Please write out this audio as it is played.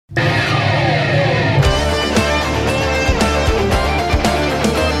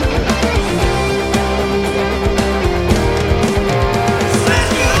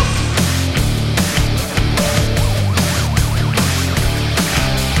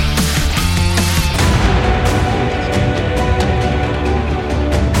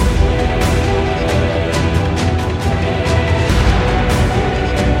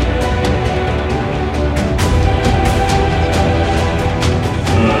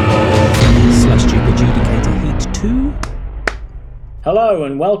Hello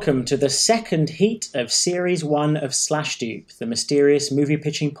and welcome to the second heat of Series 1 of Slashdupe, the mysterious movie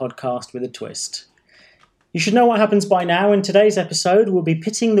pitching podcast with a twist. You should know what happens by now. In today's episode, we'll be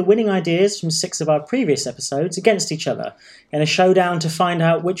pitting the winning ideas from 6 of our previous episodes against each other in a showdown to find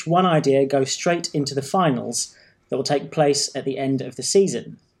out which one idea goes straight into the finals that will take place at the end of the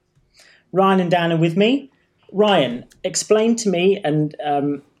season. Ryan and Dan are with me. Ryan, explain to me, and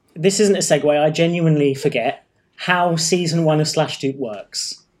this isn't a segue, I genuinely forget, how Season 1 of Slashdupe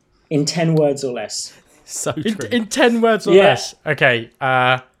works. In 10 words or less. So true. In 10 words or less. Okay,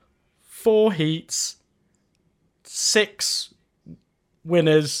 4 heats, 6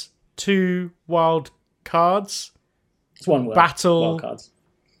 winners, 2 wild cards. It's one word. Battle wild cards.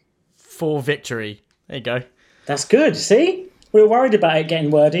 For victory. There you go. That's good. See? We were worried about it getting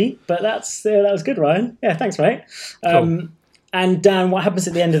wordy, but that was good, Ryan. Yeah, thanks, mate. Cool. And Dan, what happens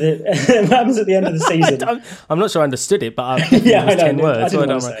at the end of the season? I'm not sure I understood it, but yeah, I know. 10 words. I didn't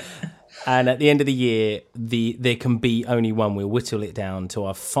want to say. And at the end of the year, there can be only one. We'll whittle it down to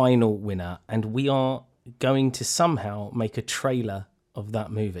our final winner, and we are going to somehow make a trailer of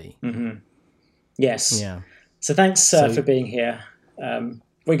that movie. Mm-hmm. Yes. Yeah. So thanks for being here. What are you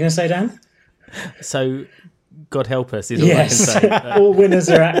going to say, Dan? So, God help us, is all I can say. All winners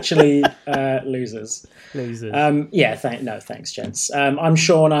are actually losers. Losers. Thanks, gents. I'm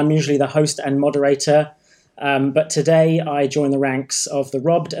Sean. I'm usually the host and moderator. But today I join the ranks of the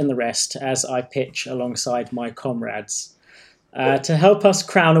robbed and the rest as I pitch alongside my comrades. To help us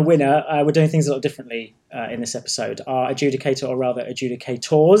crown a winner, we're doing things a little differently in this episode. Our adjudicator, or rather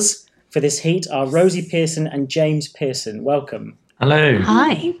adjudicators, for this heat are Rosie Pearson and James Pearson. Welcome. Hello.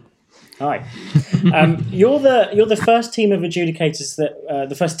 Hi. Hi. You're the first team of adjudicators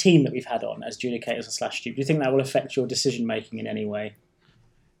the first team that we've had on as adjudicators on Slashdupe. Do you think that will affect your decision making in any way?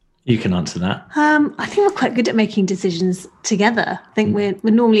 You can answer that. I think we're quite good at making decisions together. I think we're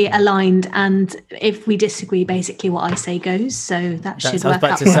normally aligned, and if we disagree, basically what I say goes. So should I was work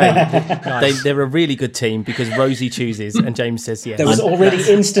about out. to say, they're a really good team because Rosie chooses and James says yes. There was already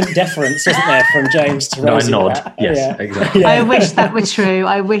instant deference, wasn't there, from James to Rosie? No, I nod. Yes, exactly. Yeah. I wish that were true.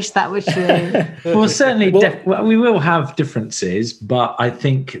 I wish that were true. Well, certainly, we will have differences, but I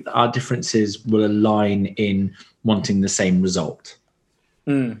think our differences will align in wanting the same result.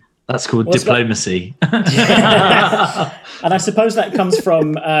 That's called diplomacy. And I suppose that comes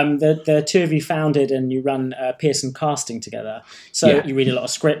from the two of you founded and you run Pearson Casting together. So you read a lot of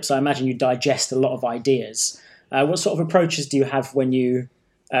scripts. I imagine you digest a lot of ideas. What sort of approaches do you have when you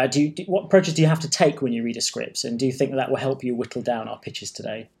what approaches do you have to take when you read a script? And do you think that will help you whittle down our pitches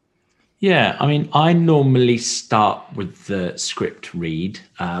today? Yeah, I mean, I normally start with the script read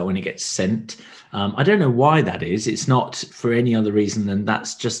when it gets sent. I don't know why that is. It's not for any other reason than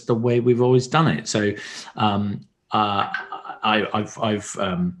that's just the way we've always done it. So I've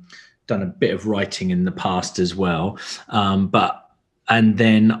done a bit of writing in the past as well, and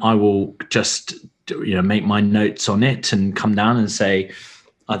then I will just make my notes on it and come down and say,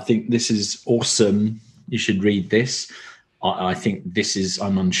 I think this is awesome. You should read this. I think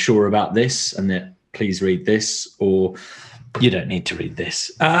I'm unsure about this, and that please read this, or you don't need to read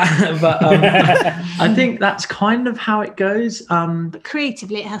this. But I think that's kind of how it goes. But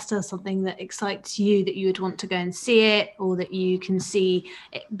creatively, it has to have something that excites you, that you would want to go and see it, or that you can see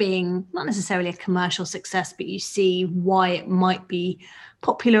it being not necessarily a commercial success, but you see why it might be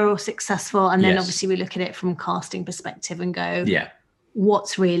popular or successful. And then obviously we look at it from casting perspective and go,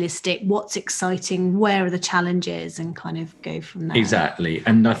 what's realistic, what's exciting, where are the challenges, and kind of go from there. Exactly.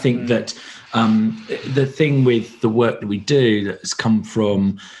 And I think that the thing with the work that we do that's come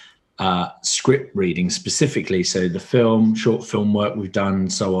from script reading specifically, so the short film work we've done,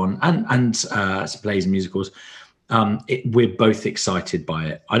 so on, and plays and musicals, we're both excited by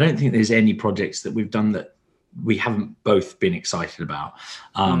it. I don't think there's any projects that we've done that we haven't both been excited about.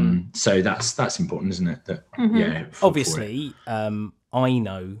 So that's important, isn't it? That obviously I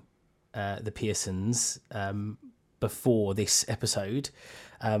know the Pearsons before this episode.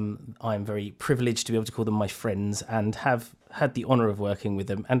 I'm very privileged to be able to call them my friends and have had the honour of working with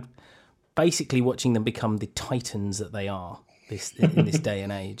them and basically watching them become the titans that they are in this day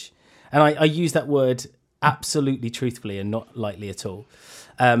and age. And I use that word absolutely truthfully and not lightly at all.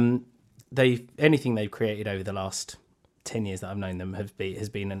 Anything they've created over the last 10 years that I've known them has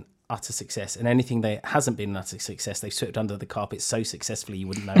been an utter success, and anything that hasn't been an utter success, they've swept under the carpet so successfully you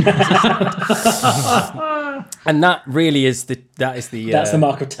wouldn't know. And that really is that's the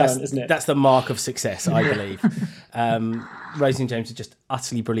mark of talent, isn't it? That's the mark of success, I believe. Rosie and James are just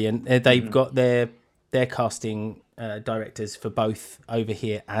utterly brilliant. They've got their casting directors for both over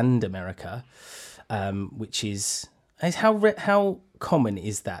here and America, which is How common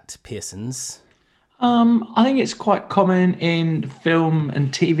is that, Pearson's? I think it's quite common in film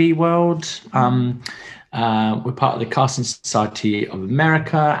and TV world. We're part of the Casting Society of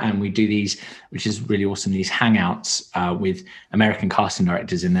America, and we do these, which is really awesome, these hangouts with American casting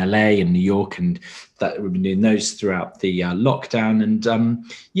directors in LA and New York, and that we've been doing those throughout the lockdown. And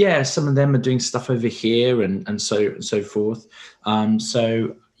some of them are doing stuff over here and so forth. I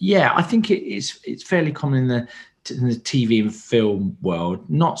think it's fairly common in the TV and film world,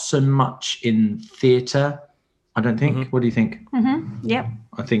 not so much in theatre, I don't think. What do you think? Yep.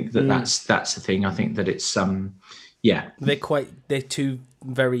 I think that's the thing. I think that it's they're two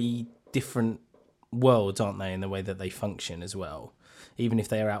very different worlds, aren't they, in the way that they function as well, even if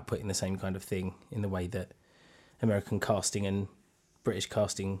they are outputting the same kind of thing in the way that American casting and British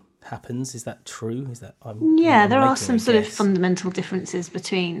casting happens. Is that true? Is that there are some sort of fundamental differences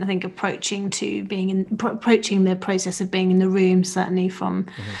between, I think, approaching the process of being in the room, certainly from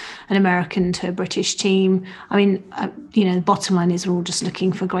an American to a British team. I mean, the bottom line is we're all just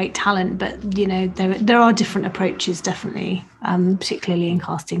looking for great talent, but there are different approaches, definitely, particularly in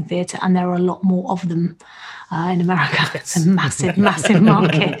casting theatre, and there are a lot more of them in America. It's a massive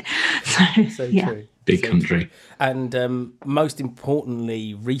market. So yeah. True. Big country. And most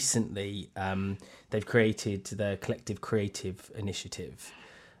importantly, recently, they've created the Collective Creative Initiative.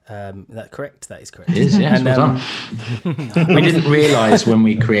 Is that correct? That is correct. It is, yes. We didn't realise when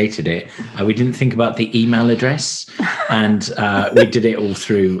we created it, we didn't think about the email address, and we did it all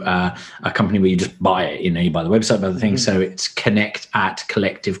through a company where you just buy it, you buy the website, buy the thing. So it's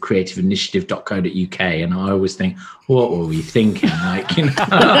connect@collectivecreativeinitiative.co.uk, and I always think, what were we thinking? We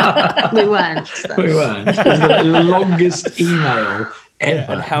weren't. We weren't. It was the longest email ever.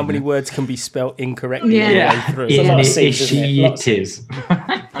 Yeah, and how many words can be spelt incorrectly all the way through? Initiative.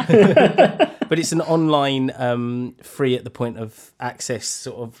 But it's an online, free at the point of access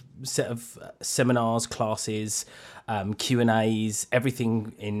sort of set of seminars, classes, Q&As,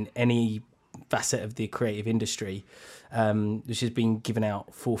 everything in any facet of the creative industry, which has been given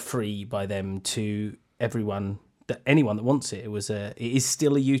out for free by them to anyone that wants it. It is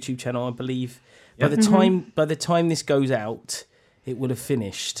still a YouTube channel, I believe. Yep. By the time this goes out, it would have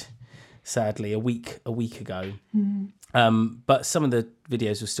finished, sadly, a week ago. But some of the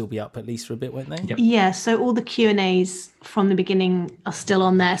videos will still be up at least for a bit, won't they? Yep. Yeah, so all the Q&As from the beginning are still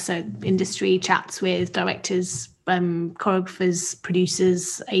on there. So industry chats with directors, choreographers,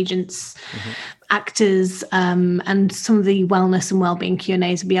 producers, agents, actors, and some of the wellness and wellbeing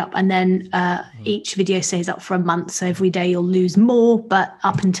Q&As will be up. And then each video stays up for a month. So every day you'll lose more, but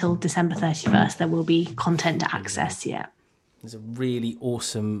up until December 31st, there will be content to access, There's a really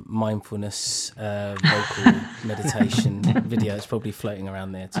awesome mindfulness vocal meditation video that's probably floating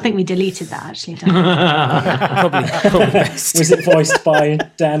around there too. I think we deleted that, actually. probably best. Was it voiced by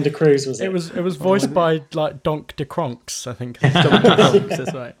Dan De Cruz? It was voiced by like Donk de Cronks, I think. Donk de Cronks,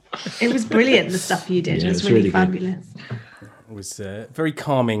 that's right. It was brilliant, the stuff you did. It was really fabulous. It was very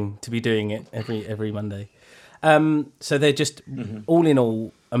calming to be doing it every Monday. So they're just all in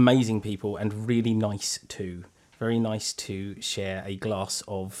all amazing people and really nice too. Very nice to share a glass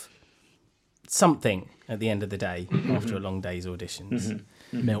of something at the end of the day after a long day's auditions.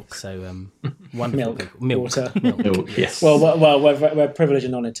 Milk. So wonderful. Milk. Water. Milk, yes. Well, we're privileged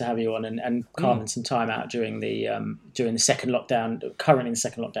and honoured to have you on and carving some time out during the second lockdown. Currently in the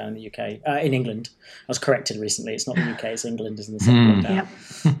second lockdown in the UK, in England. I was corrected recently. It's not the UK, it's England is in the second lockdown.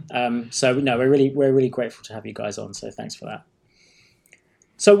 Yep. So no, we're really grateful to have you guys on. So thanks for that.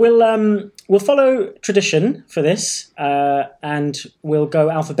 So we'll follow tradition for this, and we'll go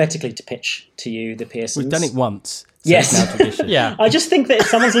alphabetically to pitch to you the Pearsons. We've done it once. So yes. It's now tradition. Yeah. I just think that if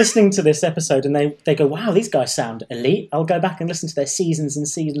someone's listening to this episode and they go, wow, these guys sound elite, I'll go back and listen to their seasons and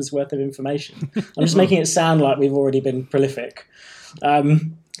seasons worth of information. I'm just making it sound like we've already been prolific.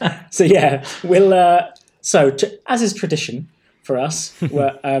 So yeah, we'll. As is tradition for us,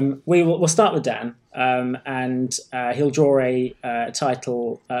 we'll start with Dan. And he'll draw a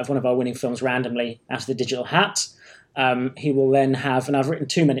title of one of our winning films randomly out of the digital hat. He will then have, and I've written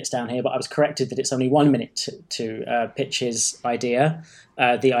 2 minutes down here, but I was corrected that it's only 1 minute to pitch his idea.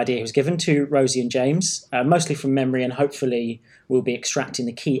 The idea he was given to Rosie and James, mostly from memory, and hopefully we'll be extracting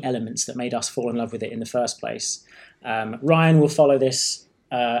the key elements that made us fall in love with it in the first place. Ryan will follow this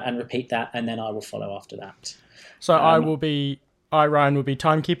and repeat that, and then I will follow after that. So Ryan, will be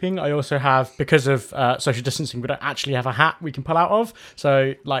timekeeping. I also have, because of social distancing, we don't actually have a hat we can pull out of.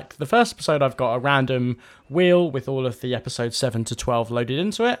 So, like the first episode, I've got a random wheel with all of the episodes 7 to 12 loaded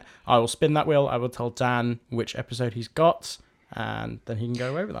into it. I will spin that wheel. I will tell Dan which episode he's got, and then he can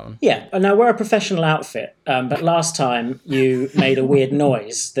go away with that one. Yeah, and now we're a professional outfit, but last time you made a weird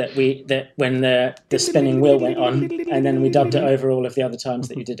noise that when the spinning wheel went on, and then we dubbed it over all of the other times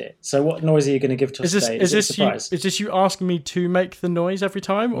that you did it. So what noise are you going to give to us today? Is it a surprise? Is this you asking me to make the noise every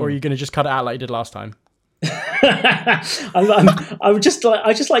time, or are you going to just cut it out like you did last time? I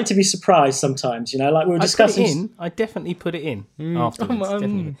just like to be surprised sometimes, like we were discussing. I definitely put it in afterwards.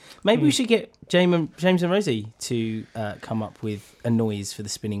 Definitely. Maybe we should get James and Rosie to come up with a noise for the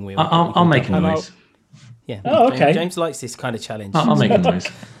spinning wheel. I'll make a noise. Yeah. Oh, okay. James likes this kind of challenge. I'll make a noise.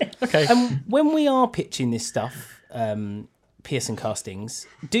 Okay. When we are pitching this stuff, Pearson Castings,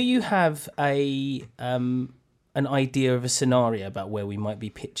 do you have an idea of a scenario about where we might be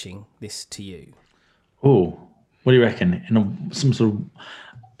pitching this to you? Oh, what do you reckon?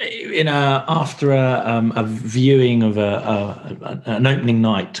 After a viewing of an opening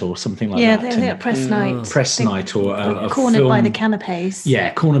night or something like that. Yeah, they're press night. Press night or a cornered film. by the canapes.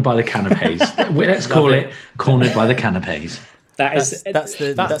 Yeah, cornered by the canapes. Let's call it cornered by the canapes. That's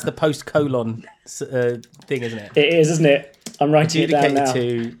the post-colon thing, isn't it? It is, isn't it? I'm writing it down now.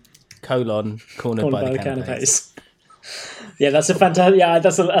 To cornered by the canapes. Yeah, that's a fantastic. Yeah,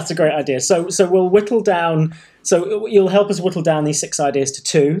 that's a great idea. So we'll whittle down. So you'll help us whittle down these 6 ideas to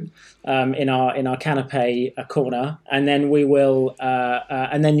 2 in our canapé corner, and then we will,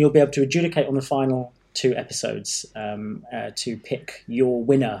 and then you'll be able to adjudicate on the final 2 episodes to pick your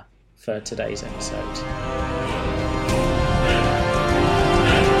winner for today's episode.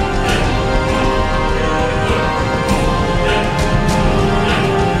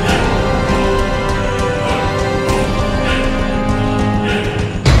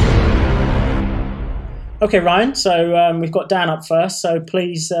 Okay, Ryan, so we've got Dan up first, so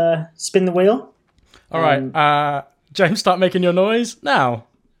please spin the wheel. All right, James, start making your noise now.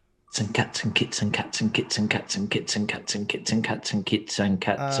 Cats and kits and cats and kits and cats and kits and cats and kits and cats and kits and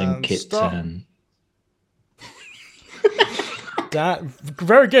cats and kits and... Dan,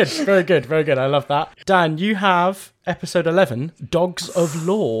 very good. I love that. Dan, you have episode 11, Dogs of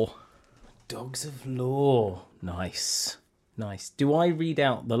Law. Dogs of Law. Nice. Do I read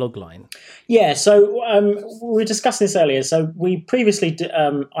out the logline? Yeah, so we were discussing this earlier. So we previously,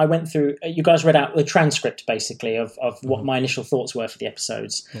 I went through, you guys read out the transcript, basically, of what my initial thoughts were for the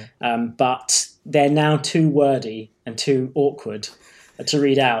episodes. Yeah. But they're now too wordy and too awkward to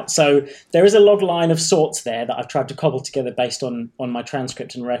read out. So there is a logline of sorts there that I've tried to cobble together based on my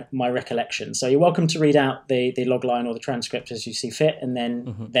transcript and my recollection. So you're welcome to read out the logline or the transcript as you see fit, and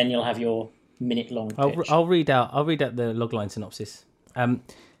then you'll have your minute-long pitch. I'll read out the logline synopsis.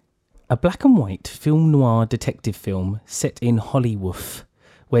 A black and white film noir detective film set in Hollywood,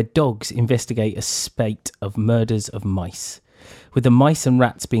 where dogs investigate a spate of murders of mice. With the mice and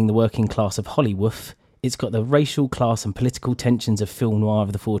rats being the working class of Hollywood, it's got the racial, class and political tensions of film noir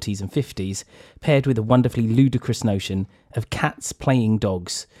of the 40s and 50s, paired with a wonderfully ludicrous notion of cats playing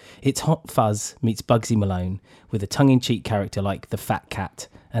dogs. It's Hot Fuzz meets Bugsy Malone, with a tongue-in-cheek character like the Fat Cat,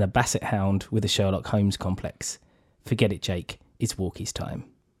 and a basset hound with a Sherlock Holmes complex. Forget it, Jake. It's walkies time.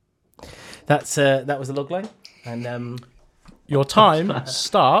 That was the logline, and your time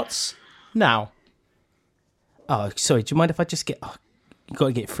starts now. Oh, sorry. Do you mind if I just get? Oh, you've got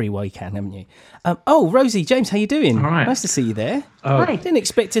to get free while you can, haven't you? Rosie, James, how you doing? All right. Nice to see you there. Hi. Didn't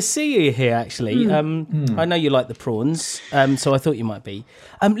expect to see you here, actually. I know you like the prawns, so I thought you might be.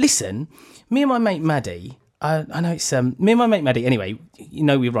 Listen, me and my mate Maddie. I know it's me and my mate Maddie. Anyway,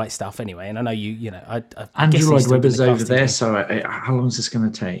 we write stuff anyway, and I know you. Andrew Lloyd Webber's over there. So how long is this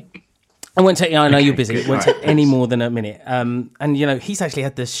going to take? I won't take. I know you're busy. It won't take any more than a minute. And he's actually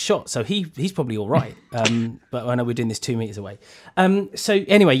had this shot, so he's probably all right. But I know we're doing this 2 meters away. So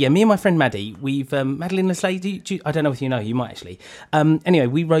anyway, yeah, me and my friend Maddie, we've Madeline Lesley. I don't know if you know. You might actually. Anyway,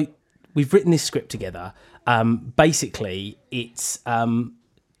 we've written this script together. Basically, it's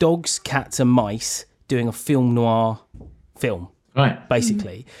dogs, cats, and mice doing a film noir film, right?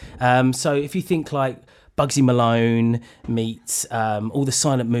 Basically, so if you think like Bugsy Malone meets all the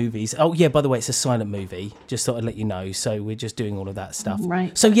silent movies. Oh yeah, by the way, it's a silent movie. Just thought I'd let you know. So we're just doing all of that stuff.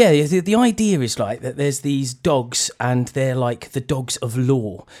 Right. So yeah, the idea is like that. There's these dogs, and they're like the dogs of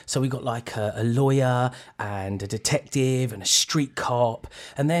law. So we got like a lawyer and a detective and a street cop,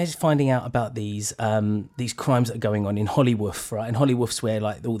 and they're just finding out about these crimes that are going on in Hollywood, right? And Hollywood's where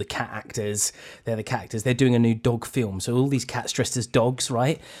like all the cat actors, they're doing a new dog film. So all these cats dressed as dogs,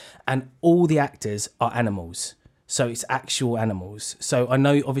 right? And all the actors are animals. So it's actual animals. So I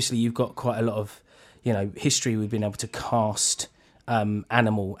know obviously you've got quite a lot of, history we've been able to cast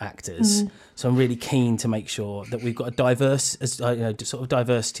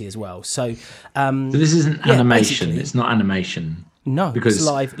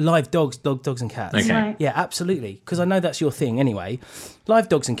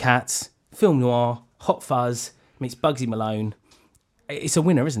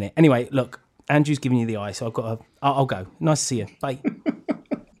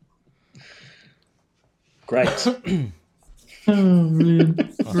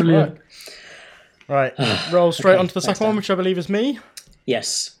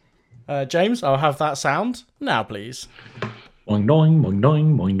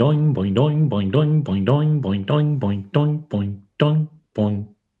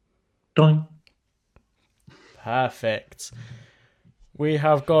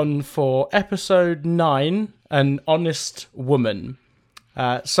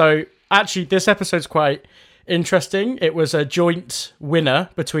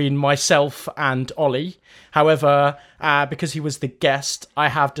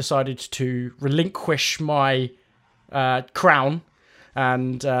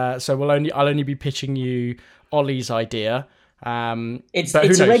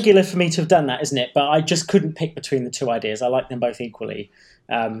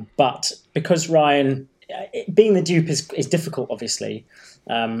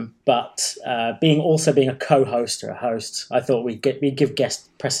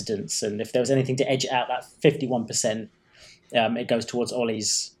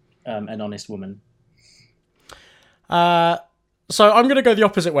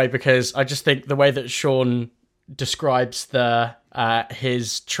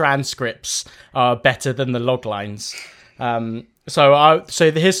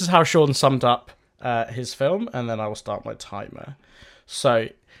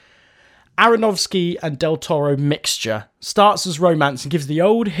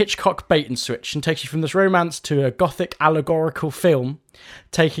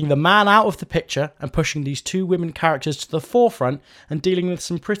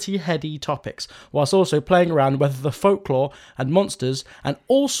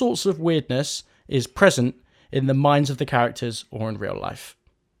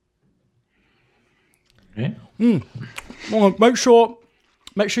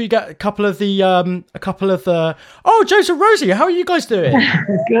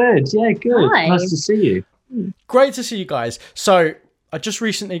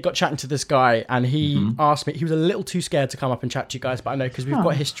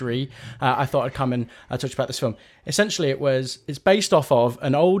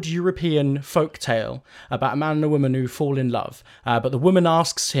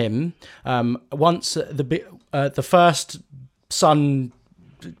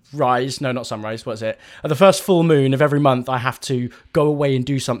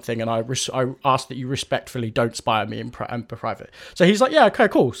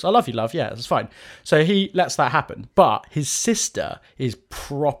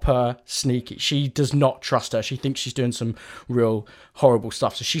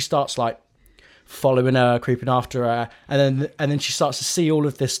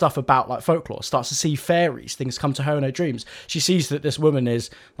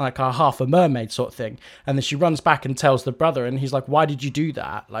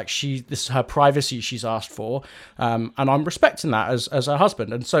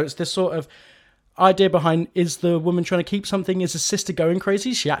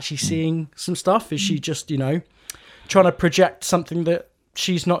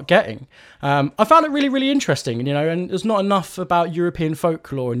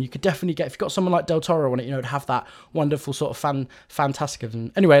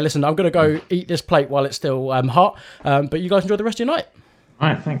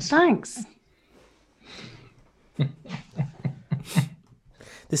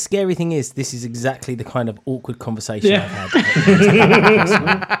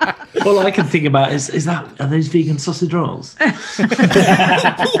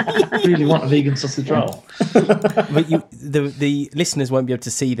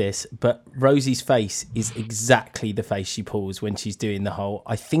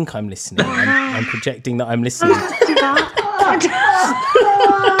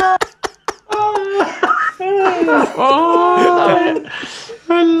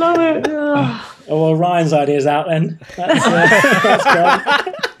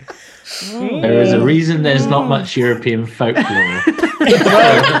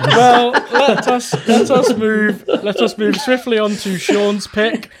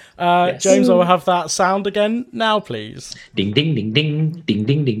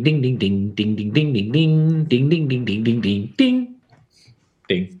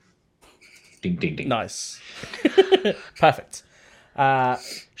Nice. Perfect.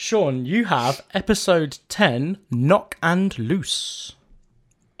 Sean, you have episode 10, Knock and Loose.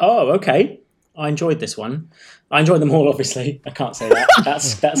 Oh, okay. I enjoyed this one. I enjoyed them all, obviously. I can't say that.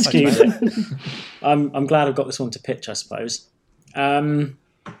 That's skewed it. I'm glad I've got this one to pitch, I suppose.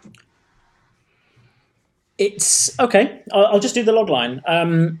 It's okay. I'll just do the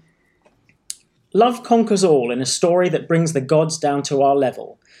logline. Love conquers all in a story that brings the gods down to our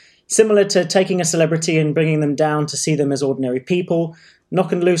level. Similar to taking a celebrity and bringing them down to see them as ordinary people,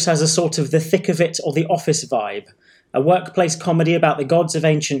 Knock and Loose has a sort of The Thick of It or The Office vibe. A workplace comedy about the gods of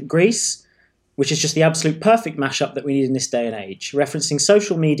ancient Greece, which is just the absolute perfect mashup that we need in this day and age, referencing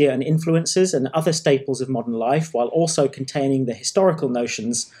social media and influencers and other staples of modern life, while also containing the historical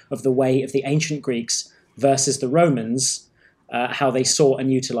notions of the way of the ancient Greeks versus the Romans, how they saw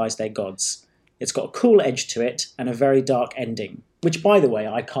and utilised their gods. It's got a cool edge to it and a very dark ending, which, by the way,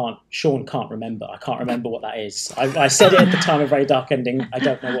 Sean can't remember. I can't remember what that is. I said it at the time, a very dark ending. I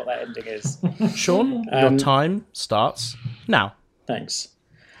don't know what that ending is. Sean, your time starts now. Thanks.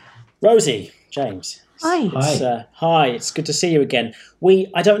 Rosie, James. Hi. Hi, it's good to see you again.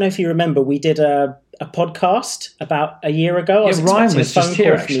 I don't know if you remember, we did a podcast about a year ago. Ryan was just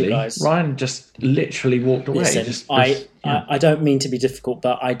here, actually. Guys. Ryan just literally walked away. Listen, I don't mean to be difficult,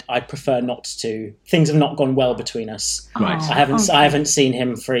 but I prefer not to. Things have not gone well between us. Right. I haven't seen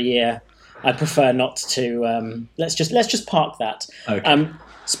him for a year. I prefer not to. Let's just park that. Okay.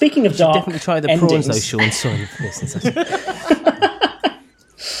 Speaking of dark Definitely try the endings, prawns, though, Sean. Sorry for this.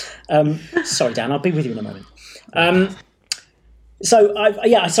 sorry, Dan. I'll be with you in a moment. So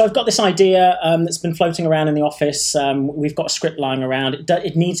I've got this idea that's been floating around in the office. We've got a script lying around.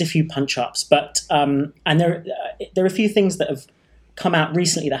 It needs a few punch-ups, but and there are a few things that have come out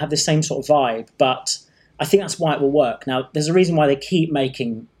recently that have the same sort of vibe. But I think that's why it will work. Now, there's a reason why they keep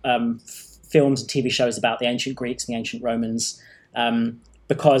making films and TV shows about the ancient Greeks and the ancient Romans,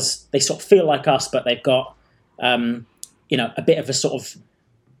 because they sort of feel like us, but they've got a bit of a sort of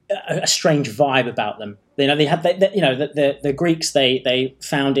a strange vibe about them. They had the Greeks. They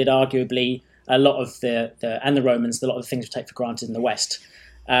founded arguably a lot of and the Romans, a lot of the things we take for granted in the West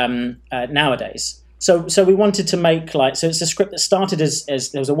nowadays. So we wanted to make so it's a script that started as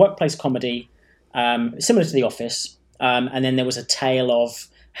there was a workplace comedy similar to The Office, and then there was a tale of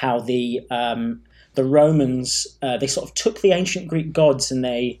how the Romans they sort of took the ancient Greek gods and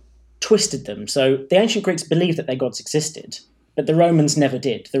they twisted them. So the ancient Greeks believed that their gods existed, but the Romans never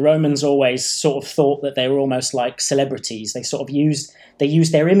did. The Romans always sort of thought that they were almost like celebrities. They sort of used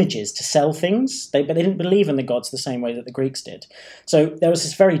their images to sell things, but they didn't believe in the gods the same way that the Greeks did. So there was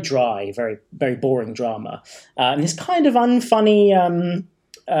this very dry, very, very boring drama, and this kind of unfunny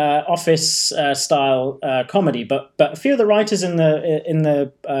office style comedy. But a few of the writers in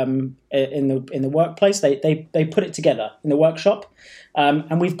the workplace they put it together in the workshop.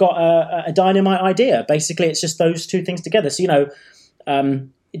 And we've got a dynamite idea. Basically, it's just those two things together. So,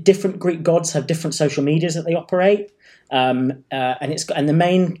 different Greek gods have different social medias that they operate, and the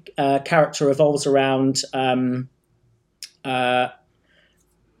main character revolves around.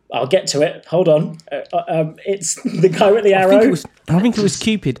 I'll get to it. Hold on. It's the guy with the arrow. I think it was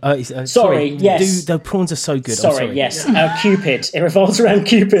Cupid. Sorry, yes. The prawns are so good. Sorry. Yes. Cupid. It revolves around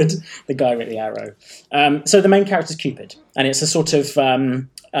Cupid, the guy with the arrow. So the main character is Cupid, and it's a sort of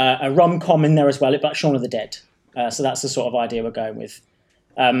a rom-com in there as well, but Shaun of the Dead. So that's the sort of idea we're going with.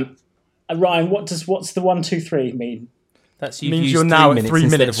 Ryan, what's the 1, 2, 3 mean? That's means you're now at 3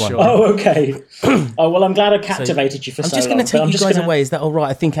 minutes. Sure. Oh, okay. Oh, well, I'm glad I captivated you for so long. I'm just going to take you guys away. Is that all right?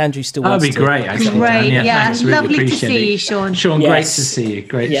 I think Andrew still wants to. That'd be great, actually. Great, yeah. Thanks, really Lovely to appreciate see you, it. Sean. Sean, Yes. great to see you.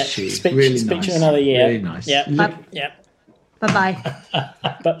 Great to see you. Really speak nice. to you another year. Really nice. Yeah. Bye.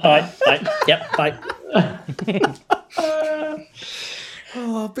 Bye-bye. Bye. Yep. Bye.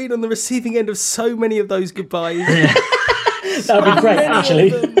 Oh, I've been on the receiving end of so many of those goodbyes. That'd be great,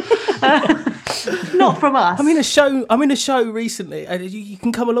 actually. Not from us. I'm in a show recently. You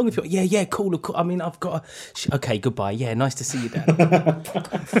can come along if you want. Yeah, cool. I mean, I've got okay, goodbye. Yeah, nice to see you, Dan.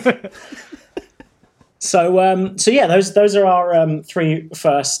 So those are our 3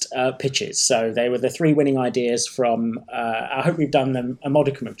 first pitches. So they were the 3 winning ideas from. I hope we've done them a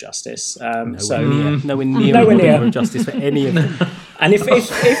modicum of justice. Nowhere near justice for any of them. And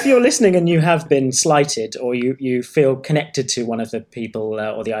if you're listening and you have been slighted, or you feel connected to one of the people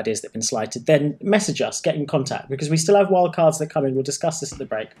or the ideas that have been slighted, then message us, get in contact, because we still have wildcards that come in. We'll discuss this at the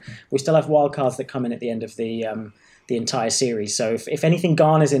break. We still have wildcards that come in at the end of the entire series. So if anything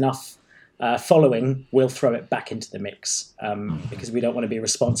garners enough following, we'll throw it back into the mix, because we don't want to be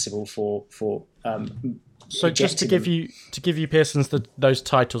responsible for So just to give you Pearson's those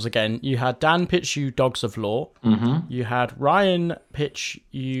titles again, you had Dan pitch you Dogs of Law. Mm-hmm. You had Ryan pitch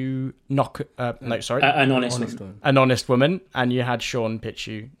you An Honest Woman, and you had Sean pitch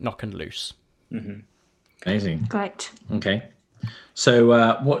you Knock and Loose. Mm-hmm. Amazing. Great. Okay.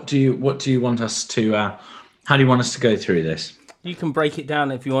 So what do you want us to? How do you want us to go through this? You can break it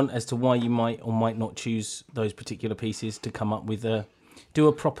down if you want as to why you might or might not choose those particular pieces to come up with do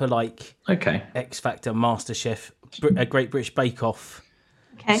a proper X Factor, MasterChef, a Great British Bake Off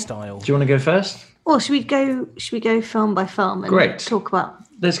style. Do you want to go first? Or should we go film by film and talk about?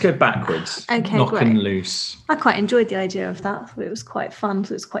 Let's go backwards. Okay, Knock great. and Loose. I quite enjoyed the idea of that. I thought it was quite fun.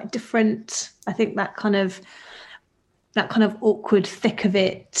 So it was quite different. I think that kind of awkward thick of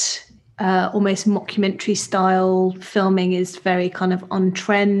it, almost mockumentary style filming is very kind of on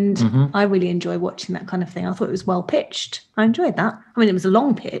trend. Mm-hmm. I really enjoy watching that kind of thing. I thought it was well pitched. I enjoyed that. I mean, it was a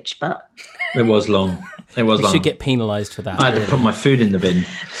long pitch, but It was long. You should get penalised for that. I had to put my food in the bin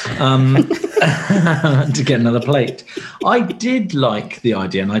to get another plate. I did like the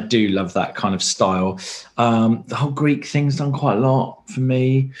idea, and I do love that kind of style. The whole Greek thing's done quite a lot for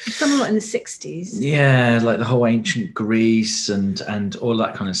me. it's done a lot in the 60s. Yeah, like the whole ancient Greece and all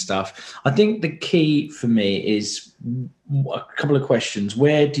that kind of stuff. I think the key for me is a couple of questions.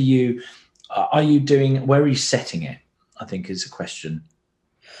 Where are you setting it? I think is a question.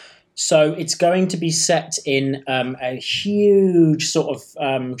 So it's going to be set in a huge sort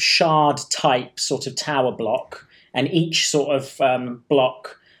of shard type sort of tower block, and each sort of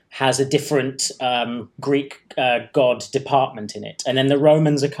block has a different Greek god department in it. And then the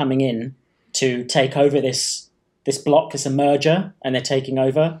Romans are coming in to take over this block. It's a merger, and they're taking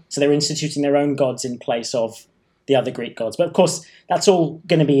over. So they're instituting their own gods in place of the other Greek gods. But of course, that's all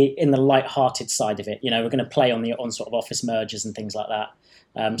going to be in the light-hearted side of it. You know, we're going to play on sort of office mergers and things like that.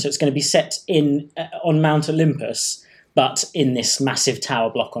 So it's going to be set on Mount Olympus, but in this massive tower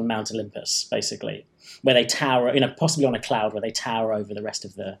block on Mount Olympus, basically, where they tower, possibly on a cloud, where they tower over the rest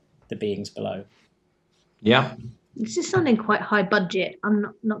of the beings below. Yeah. This is sounding quite high budget.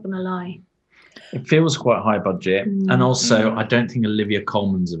 I'm not going to lie. It feels quite high budget. And also, I don't think Olivia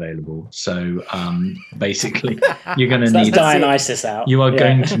Colman's available. So basically, you're going to need Dionysus out. You are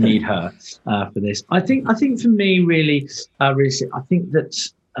going to need her for this. I think for me, really, I think that.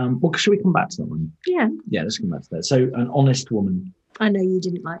 Should we come back to that one? Yeah. Yeah, let's come back to that. So, An Honest Woman. I know you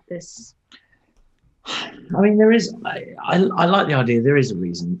didn't like this. I mean, there is. I like the idea. There is a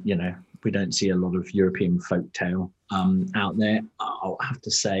reason. You know, we don't see a lot of European folktale out there. I'll have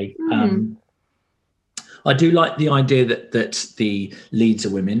to say. I do like the idea that the leads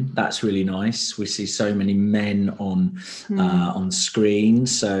are women. That's really nice. We see so many men on screen,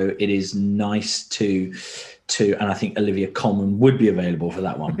 so it is nice to. And I think Olivia Colman would be available for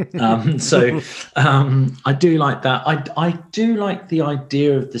that one. I do like that. I do like the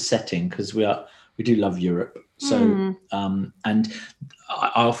idea of the setting because we do love Europe. So and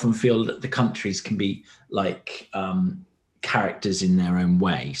I often feel that the countries can be like characters in their own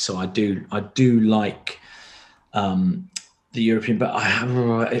way. So I do like the European,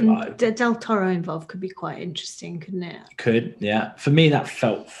 but the Del Toro involved could be quite interesting, couldn't it? Could, yeah. For me, that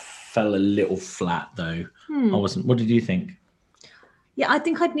fell a little flat though. I wasn't. What did you think? Yeah, I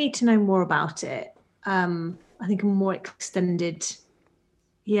think I'd need to know more about it. I think a more extended.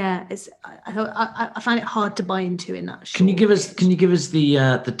 Yeah, I find it hard to buy into in that. Can you give us the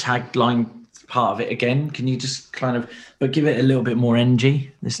tagline part of it again? Can you just but give it a little bit more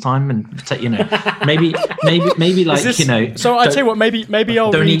energy this time, and maybe like So I tell you what, maybe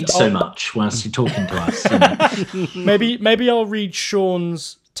I'll don't read eat so much whilst you're talking to us. Maybe I'll read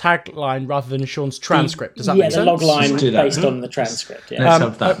Sean's tagline rather than Sean's transcript. Does that make sense? Yeah, the log line based on the transcript. Yeah. Let's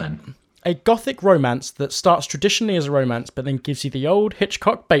have that then. A gothic romance that starts traditionally as a romance but then gives you the old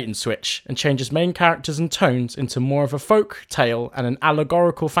Hitchcock bait and switch and changes main characters and tones into more of a folk tale and an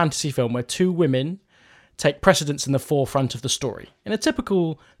allegorical fantasy film where two women take precedence in the forefront of the story. In a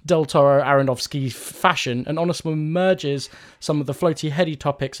typical Del Toro Aronofsky fashion, An Honest Woman merges some of the floaty, heady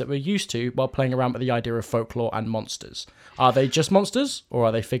topics that we're used to while playing around with the idea of folklore and monsters. Are they just monsters, or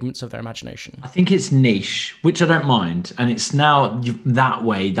are they figments of their imagination? I think it's niche, which I don't mind. And it's now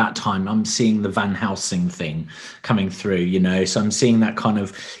that time, I'm seeing the Van Helsing thing coming through, so I'm seeing that kind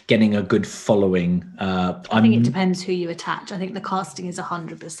of getting a good following. I think it depends who you attach. I think the casting is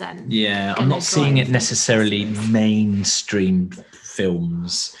 100%. Yeah, I'm not seeing it necessarily mainstream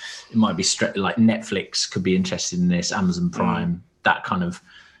films. It might be like Netflix could be interested in this, Amazon Prime, that kind of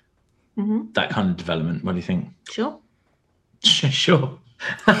development. What do you think? Sure. Sure.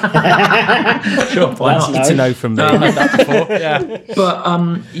 Sure, why That's not? no. It's a no from me. Yeah.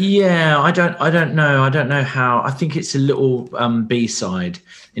 But yeah, I don't know how. I think it's a little B-side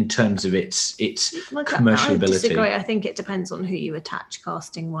in terms of its commercial I ability. disagree. I think it depends on who you attach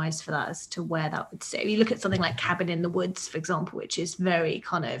casting wise for that as to where that would sit. If you look at something like Cabin in the Woods, for example, which is very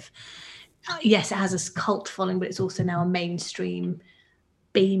kind of, yes, it has a cult following, but it's also now a mainstream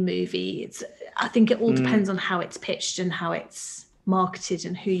B movie. I think it all depends on how it's pitched and how it's marketed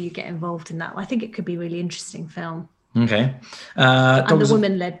and who you get involved in that. I think it could be a really interesting film. Okay. And Dogs the of-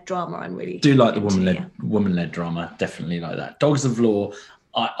 woman-led drama, I'm really do like the into, woman-led drama. Definitely like that. Dogs of Law,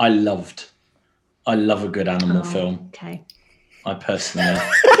 I loved. I love a good animal film. Okay, I personally.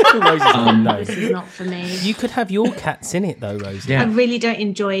 No. this is not for me. You could have your cats in it though, Rosie. Yeah. I really don't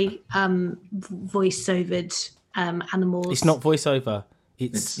enjoy voice-overed animals. It's not voiceover.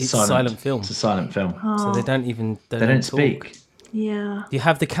 It's silent film. It's a silent film. So they don't even They don't talk. speak. Yeah. You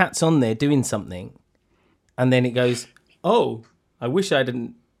have the cats on there doing something, and then it goes, "Oh, I wish I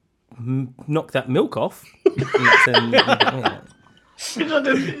didn't knock that milk off."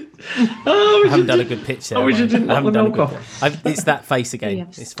 I haven't done a good pitch there. I wish I didn't knock haven't the done a milk good off. It's that face again.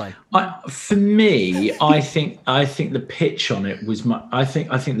 Yes. It's fine. For me, I think the pitch on it was I think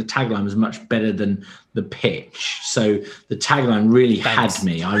the tagline was much better than the pitch. So the tagline really had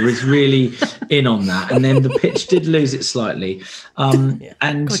me. I was really in on that, and then the pitch did lose it slightly. And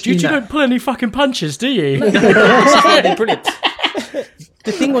God, you two don't pull any fucking punches, do you? They're brilliant.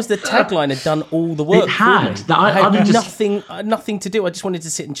 The thing was, the tagline had done all the work. It had. For me. That I had I'd just- nothing to do. I just wanted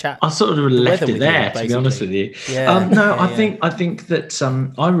to sit and chat. I sort of left weather it with you, there, to be honest basically. with you. Yeah, I think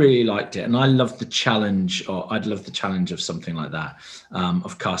that I really liked it, and I loved the challenge. Or I'd love the challenge of something like that,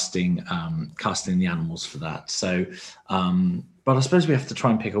 of casting the animals for that. So, but I suppose we have to try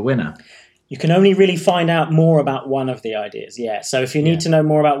and pick a winner. You can only really find out more about one of the ideas, yeah. So if you need to know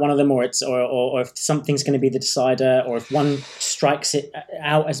more about one of them, or if something's going to be the decider, or if one strikes it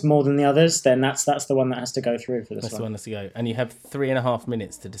out as more than the others, then that's the one that has to go through for this That's the one. one that's to go. And you have 3.5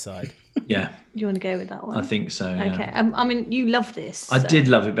 minutes to decide. Yeah, You want to go with that one? I think so. Yeah. Okay. I mean, you love this. I so- did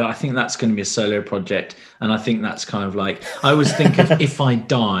love it, but I think that's going to be a solo project, and I think that's kind of like I always think if I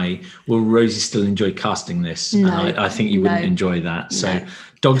die, will Rosie still enjoy casting this? No. And I think you wouldn't No. enjoy that. So, No.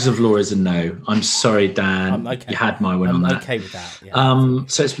 Dogs of Law is a no. I'm sorry, Dan. I'm okay. You had my win on I'm that. okay with that. Yeah.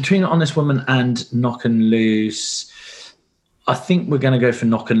 So it's between Honest Woman and Knock and Loose. I think we're going to go for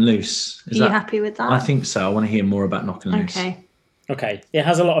Knock and Loose. Are you happy with that? I think so. I want to hear more about Knock and Loose. Okay. Okay, it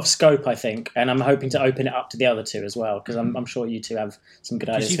has a lot of scope, I think, and I'm hoping to open it up to the other two as well, because I'm sure you two have some good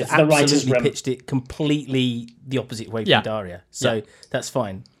ideas You've for the writers' absolutely room. pitched it completely the opposite way from Yeah. Daria. So that's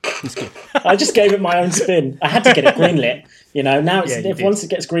fine. It's good. I just gave it my own spin. I had to get it greenlit. Now it's, Yeah, you if did. once it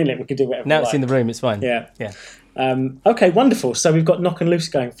gets greenlit, we can do whatever. Now we it's like. in the room. It's fine. Yeah. Yeah. Okay, wonderful. So we've got Knock and Loose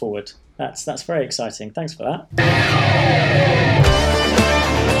going forward. That's very exciting. Thanks for that.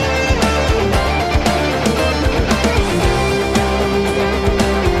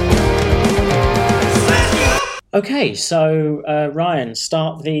 Okay, so Ryan,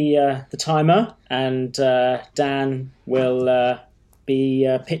 start the timer, and Dan will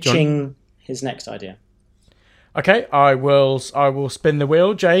be pitching his next idea. Okay, I will spin the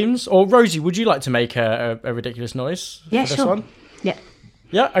wheel, James. Or Rosie, would you like to make a ridiculous noise Yeah, for this sure. one? Yeah.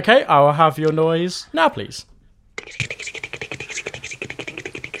 Yeah, okay, I will have your noise now, please.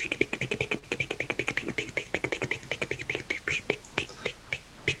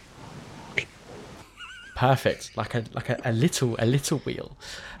 Perfect, like a little wheel.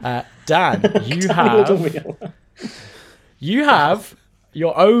 Dan, you have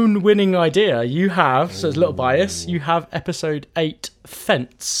your own winning idea. You have, so it's a little bias. You have episode 8,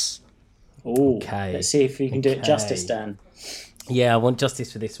 Fence. Ooh, Okay. let's see if you can do it Okay. justice, Dan. Yeah, I want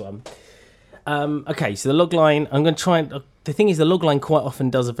justice for this one. Okay, so the logline, I'm going to try and... The thing is, the logline quite often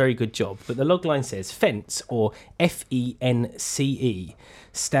does a very good job, but the logline says FENCE, or FENCE,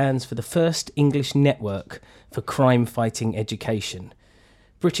 stands for the First English Network for Crime Fighting Education.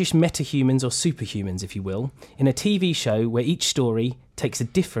 British metahumans or superhumans, if you will, in a TV show where each story takes a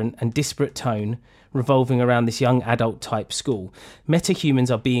different and disparate tone revolving around this young adult type school. Metahumans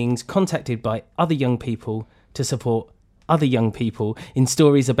are beings contacted by other young people to support other young people in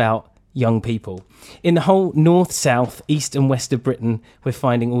stories about young people. In the whole north, south, east and west of Britain, we're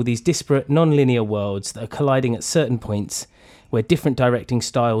finding all these disparate, non-linear worlds that are colliding at certain points where different directing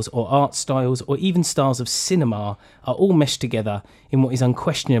styles or art styles or even styles of cinema are all meshed together in what is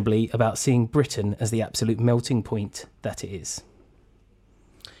unquestionably about seeing Britain as the absolute melting point that it is.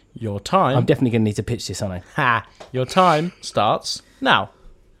 Your time. I'm definitely going to need to pitch this, aren't I? Your time starts now.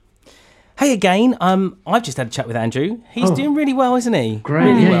 Hey again. I've just had a chat with Andrew. He's doing really well, isn't he? Great.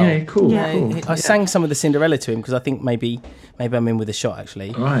 Really well. Yeah, cool. Yeah. Cool. I sang some of the Cinderella to him because I think maybe I'm in with a shot actually.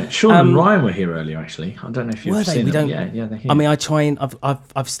 Right. Sean and Ryan were here earlier. Actually, I don't know if you've Were they? seen We them. don't. Yeah, they're here. I mean, I try and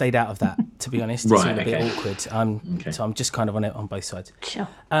I've stayed out of that, to be honest. It's Right, all a bit okay. awkward. So I'm just kind of on it on both sides. Sure.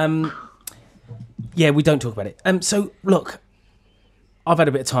 Yeah, we don't talk about it. So look, I've had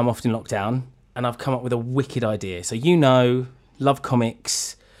a bit of time off in lockdown, and I've come up with a wicked idea. So love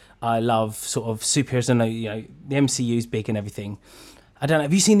comics. I love sort of superheroes. I know the MCU's big and everything. I don't know.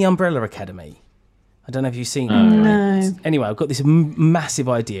 Have you seen the Umbrella Academy? I don't know if you've seen it. No. Anyway, I've got this massive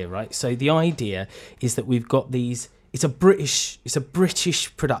idea, right? So the idea is that we've got these. It's a British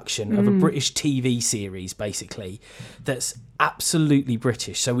production of a British TV series, basically, that's absolutely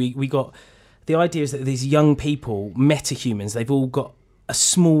British. So we got the idea is that these young people, metahumans, they've all got a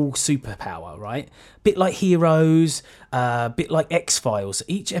small superpower, right? Bit like Heroes, bit like X-Files.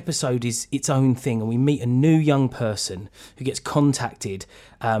 Each episode is its own thing, and we meet a new young person who gets contacted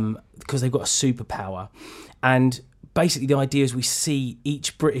because they've got a superpower. And basically the idea is we see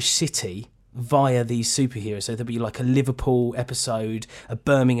each British city via these superheroes. So there'll be like a Liverpool episode, a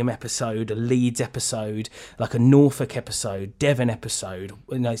Birmingham episode, a Leeds episode, like a Norfolk episode, Devon episode,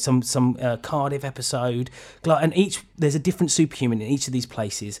 some Cardiff episode, and there's a different superhuman in each of these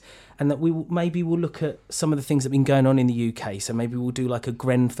places. And that we'll look at some of the things that have been going on in the UK. So maybe we'll do like a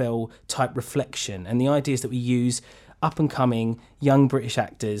Grenfell type reflection. And the idea is that we use up and coming young British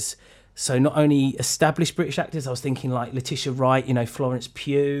actors. So not only established British actors, I was thinking like Letitia Wright, Florence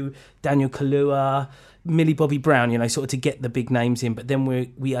Pugh, Daniel Kaluuya, Millie Bobby Brown, sort of to get the big names in. But then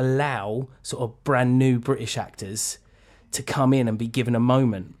we allow sort of brand new British actors to come in and be given a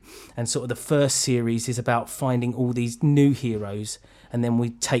moment. And sort of the first series is about finding all these new heroes. And then we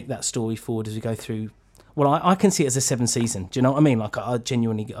take that story forward as we go through. Well, I can see it as a 7 season. Do you know what I mean? Like I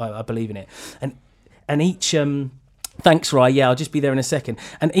genuinely I believe in it. And each... Thanks, Rye. Yeah, I'll just be there in a second.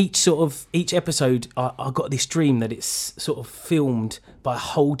 And each episode, I got this dream that it's sort of filmed by a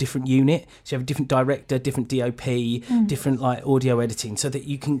whole different unit. So you have a different director, different DOP, different like audio editing, so that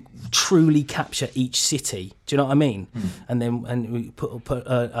you can truly capture each city. Do you know what I mean? And we put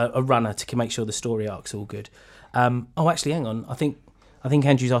a runner to make sure the story arc's all good. Actually, hang on. I think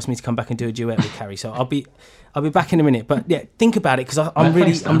Andrew's asked me to come back and do a duet with Carrie, so I'll be back in a minute. But yeah, think about it because I'm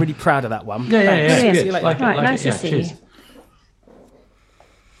really proud of that one. Yeah. See you later. Right, nice to see you.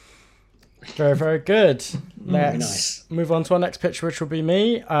 Very, very good. Very Let's nice. move on to our next picture, which will be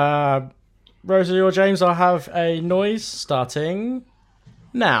me. Rosalie or James, I'll have a noise starting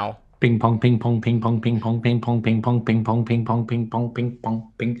now. Ping pong, ping pong, ping pong, ping pong, ping pong, ping pong, ping pong, ping pong, ping pong, ping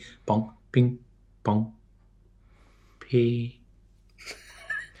pong, ping pong, ping pong, p.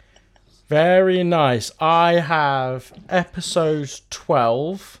 Very nice. I have episode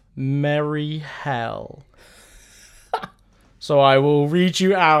 12, Merry Hell. So I will read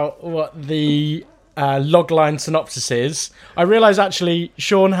you out what the logline synopsis is. I realise actually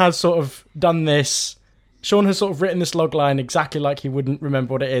Sean has sort of done this. Sean has sort of written this logline exactly like he wouldn't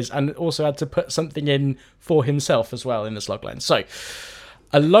remember what it is, and also had to put something in for himself as well in this logline. So,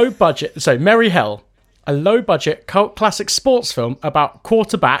 Merry Hell. A low-budget cult classic sports film about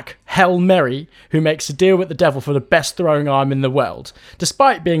quarterback Hell Merry, who makes a deal with the devil for the best throwing arm in the world.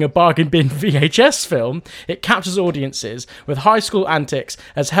 Despite being a bargain bin VHS film, it captures audiences with high school antics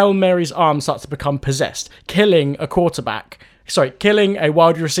as Hell Merry's arm starts to become possessed, killing a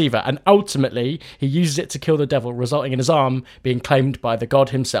wide receiver, and ultimately he uses it to kill the devil, resulting in his arm being claimed by the god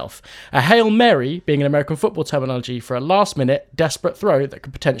himself. A Hail Mary being an American football terminology for a last-minute, desperate throw that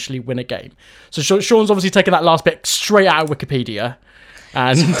could potentially win a game. So Sean's obviously taken that last bit straight out of Wikipedia.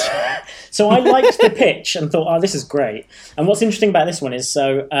 And So I liked the pitch and thought, this is great. And what's interesting about this one is,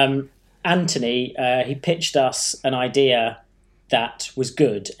 Anthony, he pitched us an idea that was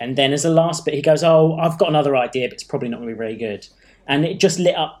good, and then as the last bit he goes, I've got another idea, but it's probably not going to be very good, and it just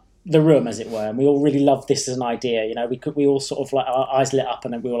lit up the room, as it were, and we all really loved this as an idea. We all sort of like our eyes lit up,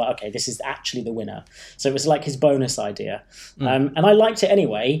 and then we were like, okay, this is actually the winner. So it was like his bonus idea, and I liked it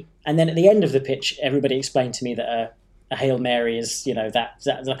anyway. And then at the end of the pitch, everybody explained to me that a Hail Mary is that's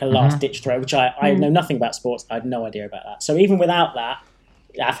like a last ditch throw, which I know nothing about sports. I had no idea about that. So even without that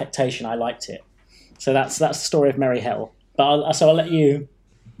affectation, I liked it. So that's the story of Merry Hell. But I'll let you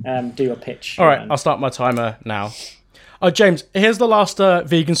do your pitch. all right, I'll start my timer now. James, here's the last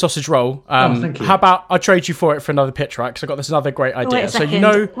vegan sausage roll. Thank you. How about I trade you for it for another pitch, right? Because I got this another great idea. Wait a second.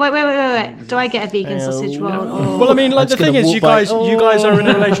 Wait. Do I get a vegan sausage roll? Or... Well, I mean, like the thing is, you guys are in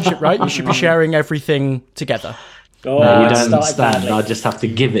a relationship, right? You should be Oh. sharing everything together. Oh, No, you it don't started understand. badly. I just have to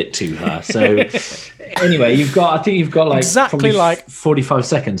give it to her. So Anyway, I think you've got like Exactly probably like 45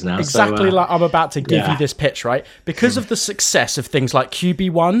 seconds now. Exactly so, like I'm about to give yeah. you this pitch, right? Because of the success of things like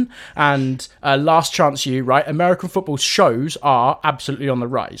QB1 and Last Chance U, right? American football shows are absolutely on the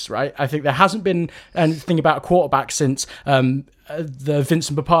rise, right? I think there hasn't been anything about a quarterback since the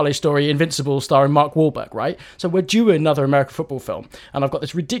Vincent Papale story, Invincible, starring Mark Wahlberg, right? So we're due another American football film, and I've got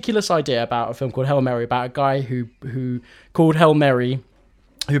this ridiculous idea about a film called Hail Mary, about a guy who called Hail Mary,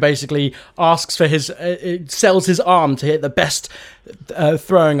 who basically asks for sells his arm to hit the best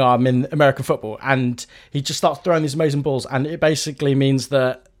throwing arm in American football, and he just starts throwing these amazing balls, and it basically means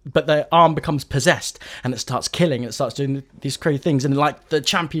that. But the arm becomes possessed and it starts killing. It starts doing these crazy things. And like the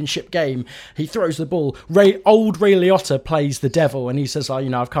championship game, he throws the ball. Old Ray Liotta plays the devil, and he says,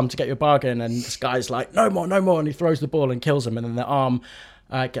 I've come to get your bargain. And this guy's like, no more. And he throws the ball and kills him. And then the arm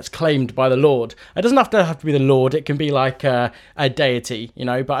gets claimed by the Lord. It doesn't have to be the Lord. It can be like a deity,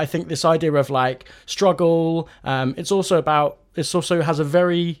 But I think this idea of like struggle, it also has a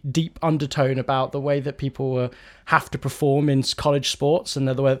very deep undertone about the way that people have to perform in college sports, and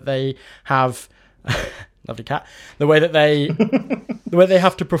the way that they have lovely cat, the way they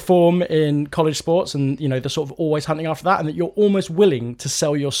have to perform in college sports, and they're sort of always hunting after that, and that you're almost willing to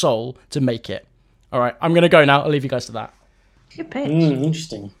sell your soul to make it. All right, I'm going to go now. I'll leave you guys to that. Good pitch.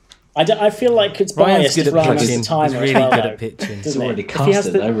 Interesting. I feel like it's Ryan's biased good if at Ryan has pitching. the timer He's really as well, good though, at pitching. It's doesn't already it? If he has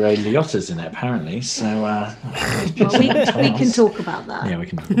casted though. Ray Liotta's in it apparently. So Well, we can talk about that. yeah, we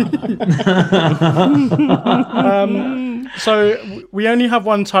can talk about that. So we only have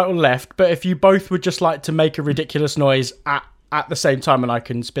one title left, but if you both would just like to make a ridiculous noise at the same time, and I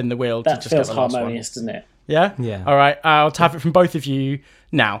can spin the wheel to that just feels get the last harmonious, doesn't it? one. Yeah? Yeah. All right, I'll have it from both of you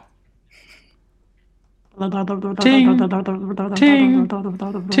now. Ting, ting,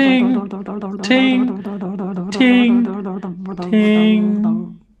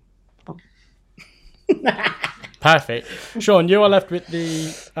 ting. Perfect. Sean, you are left with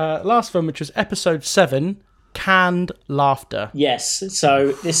the last film, which was episode 7, Canned Laughter. Yes.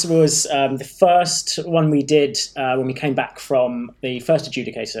 So this was the first one we did when we came back from the first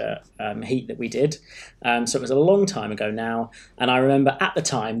adjudicator heat that we did. So it was a long time ago now, and I remember at the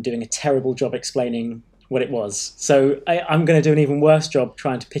time doing a terrible job explaining what it was. So I'm going to do an even worse job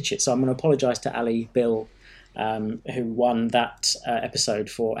trying to pitch it. So I'm going to apologise to Ali Bill, who won that episode,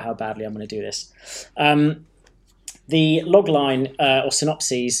 for how badly I'm going to do this. The logline or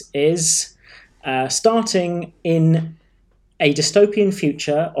synopsis is starting in a dystopian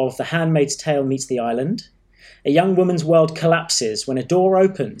future of The Handmaid's Tale meets The Island. A young woman's world collapses when a door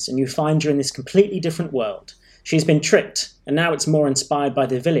opens and you find her in this completely different world. She's been tricked, and now it's more inspired by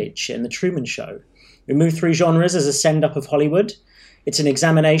The Village and The Truman Show. We move through genres as a send-up of Hollywood. It's an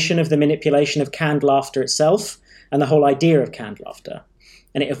examination of the manipulation of canned laughter itself and the whole idea of canned laughter.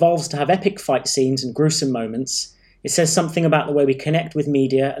 And it evolves to have epic fight scenes and gruesome moments. It says something about the way we connect with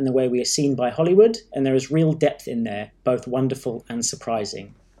media and the way we are seen by Hollywood, and there is real depth in there, both wonderful and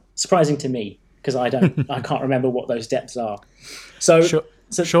surprising. Surprising to me, because I can't remember what those depths are. So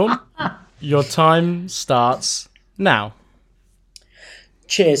Sean, your time starts now.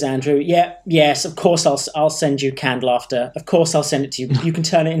 Cheers, Andrew. Yes, of course I'll send you Canned Laughter. Of course I'll send it to you. You can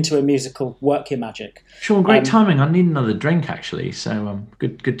turn it into a musical. Work your magic. Sean, great timing. I need another drink actually. So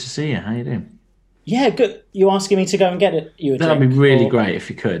good to see you. How you doing? Yeah, good. You asking me to go and get you a drink? That'd be really great if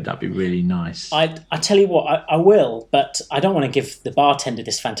you could. That'd be really nice. I tell you what, I will, but I don't want to give the bartender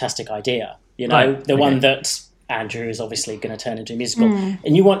this fantastic idea. One that Andrew is obviously going to turn into a musical,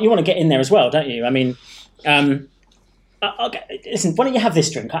 and you want to get in there as well, don't you? I mean, listen, why don't you have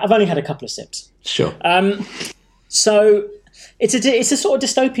this drink? I've only had a couple of sips. Sure. So it's a sort of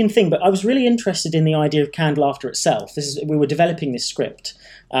dystopian thing, but I was really interested in the idea of canned laughter itself. We were developing this script.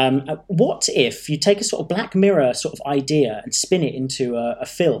 What if you take a sort of Black Mirror sort of idea and spin it into a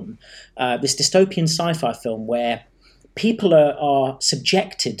film, this dystopian sci-fi film where people are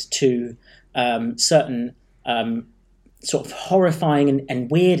subjected to certain sort of horrifying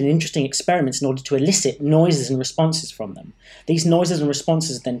and weird and interesting experiments in order to elicit noises and responses from them. These noises and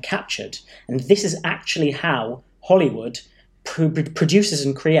responses are then captured, and this is actually how Hollywood produces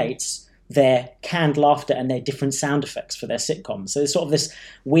and creates their canned laughter and their different sound effects for their sitcoms. So it's sort of this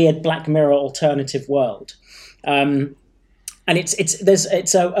weird Black Mirror alternative world. And it's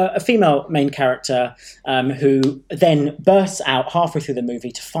a female main character who then bursts out halfway through the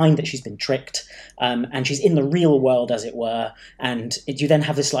movie to find that she's been tricked, and she's in the real world, as it were. And you then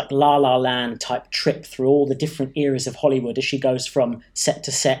have this like La La Land type trip through all the different eras of Hollywood as she goes from set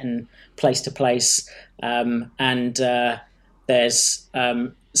to set and place to place. There's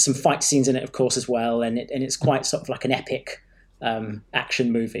some fight scenes in it, of course, as well, and it's quite sort of like an epic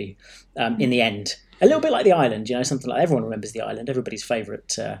action movie in the end. A little bit like The Island, something like everyone remembers The Island, everybody's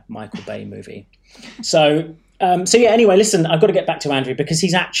favourite Michael Bay movie. So yeah. Anyway, listen, I've got to get back to Andrew because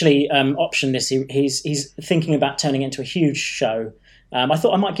he's actually optioned this. He's thinking about turning it into a huge show. I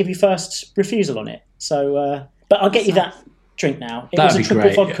thought I might give you first refusal on it. So, but I'll get you that drink now. It was a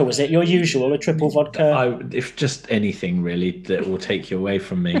triple vodka, was it? Your usual, a triple vodka. If just anything really that will take you away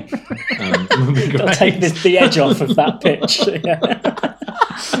from me, It'll take the edge off of that pitch.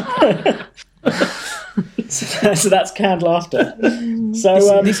 So that's canned laughter.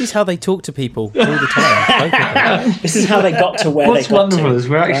 So this is how they talk to people all the time. This is how they got to where What's they got wonderful to. is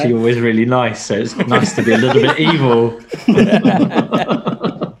we're actually always really nice, so it's nice to be a little bit evil.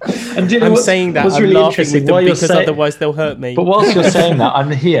 And do you know I'm what's- saying that what's I'm really laughing interesting? with them While you're because say- otherwise they'll hurt me. But whilst you're saying that,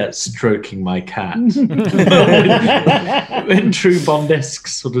 I'm here stroking my cat in true Bondesque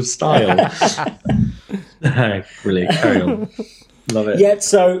sort of style. Brilliant, carry on. Love it. Yeah,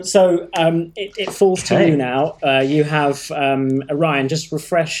 so it falls to Okay. you now. You have Ryan. Just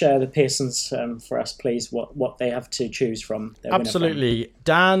refresh the Pearsons for us, please. What they have to choose from. Their winner from. Absolutely.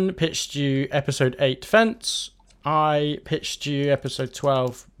 Dan pitched you episode 8, Fence. I pitched you episode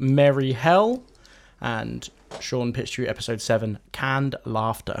 12, Merry Hell. And Sean pitched you episode 7, Canned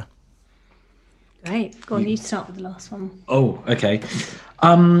Laughter. Great. Go on, you start with the last one. Oh, okay.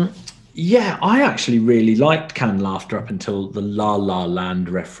 Yeah, I actually really liked Canned Laughter up until the La La Land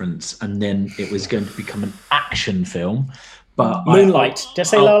reference, and then it was going to become an action film. But Moonlight. Did I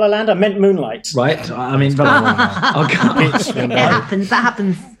say La La Land? I meant Moonlight. Right. I mean, but It happens. That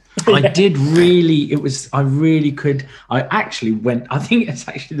happens. I did really. I actually went. I think it's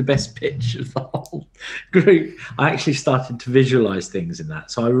actually the best pitch of the whole group. I actually started to visualize things in that,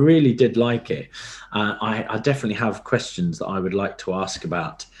 so I really did like it. I definitely have questions that I would like to ask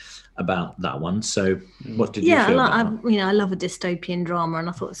about that one. So, what did you feel about that? I love a dystopian drama, and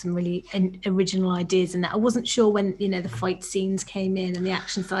I thought some really original ideas in that. I wasn't sure when the fight scenes came in and the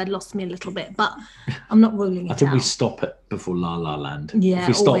action side lost me a little bit, but I'm not ruling it I think out. we stop it before La La Land. Yeah, if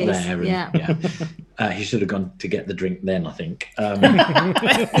we stop always, there, and, yeah. He should have gone to get the drink then, I think.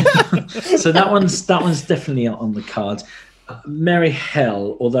 So that one's definitely on the cards. Merry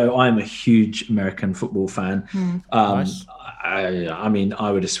Hell, although I'm a huge American football fan, Nice. I mean,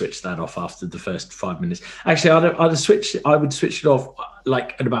 I would have switched that off after the first 5 minutes. Actually, I would switch it off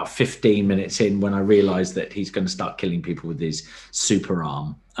like at about 15 minutes in when I realised that he's going to start killing people with his super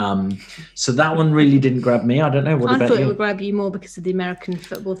arm. So that one really didn't grab me. I don't know. What I about thought you? it would grab you more because of the American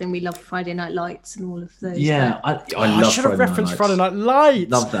football thing. We love Friday Night Lights and all of those. Yeah, I I love should have referenced Friday Night Lights.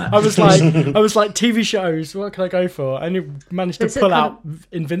 Love that. I was like TV shows. What can I go for? And you managed to Is it pull kind out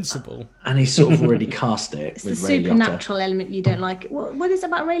Invincible. And he's sort of already cast it It's with the Ray Liotta. supernatural element you don't like. What is it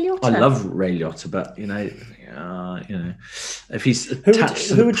about Ray Liotta? I love Ray Liotta, but if he's attached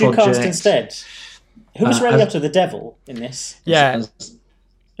to Who the would you project, cast instead? Who was Ray as- Liotta, the devil, in this? Yeah, as-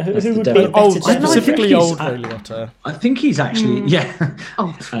 Who the would be devil. a better old, devil? specifically he's- old Ray Liotta. I think he's actually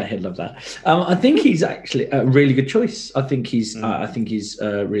Oh. I love that. I think he's actually a really good choice. I think he's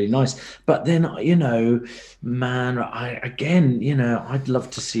really nice. But then man, I'd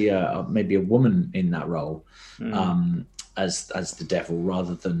love to see maybe a woman in that role. As the devil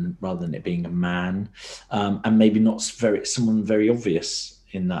rather than it being a man, and maybe not someone very obvious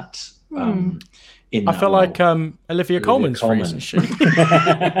in that. In I that feel role. like Olivia Colman's free, isn't she?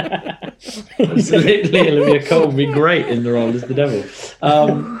 Absolutely, Olivia Cole would be great in the role as the devil.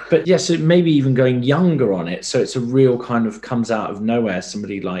 But yeah, so maybe even going younger on it, so it's a real kind of comes out of nowhere.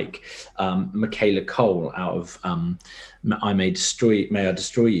 Somebody like Michaela Cole out of May I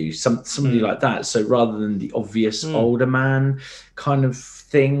Destroy You, somebody like that. So rather than the obvious older man kind of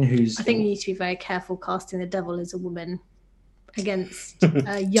thing, who's I think you need to be very careful casting the devil as a woman against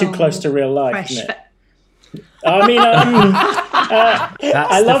a young, Too close to real life, fresh. isn't it? I mean,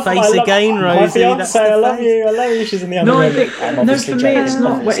 That's the face again, my Rosie. That's fiance, the I love face. you. I love you. She's in the other No, I room. think I'm no. obviously For me, it's joking,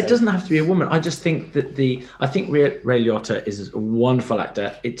 not. It obviously. doesn't have to be a woman. I just think that I think Ray Liotta is a wonderful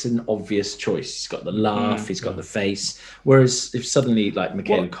actor. It's an obvious choice. He's got the laugh. He's got the face. Whereas if suddenly like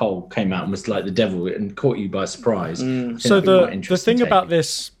Michaela Cole came out and was like the devil and caught you by surprise, I think So that'd be quite the interesting thing take. about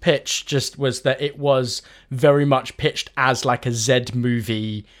this pitch just was that it was very much pitched as like a Z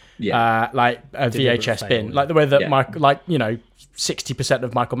movie, like a VHS bin, fail, like the way that Yeah. 60%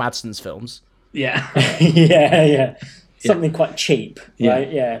 of Michael Madsen's films. Yeah. yeah. Something quite cheap, Yeah.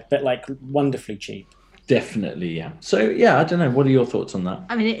 right? Yeah, but like wonderfully cheap. Definitely, yeah. So yeah, I don't know. What are your thoughts on that?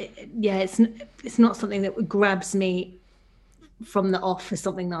 I mean, it's not something that grabs me from the off as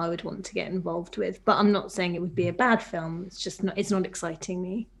something that I would want to get involved with. But I'm not saying it would be a bad film. It's just not. It's not exciting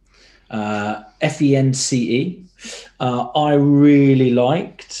me. FENCE. I really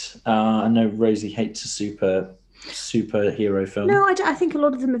liked. I know Rosie hates a superhero film. No, I think a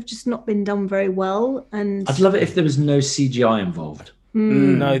lot of them have just not been done very well. And I'd love it if there was no CGI involved.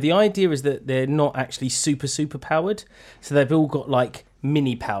 No, the idea is that they're not actually super powered. So they've all got like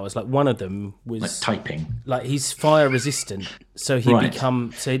mini powers. Like one of them was Like typing. like he's fire resistant, so he'd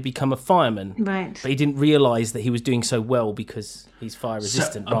become a fireman. Right. But he didn't realise that he was doing so well because he's fire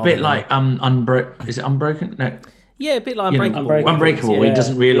resistant. A bit like is it Unbroken? No. Yeah, a bit like You know, Unbreakable. Unbreakable, where he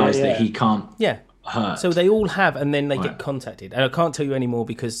doesn't realise that he can't Yeah. hurt. So they all have, and then they Right. get contacted. And I can't tell you any more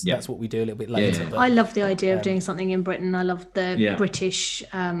because that's what we do a little bit later. yeah. But I love the idea of doing something in Britain. I love the Yeah. British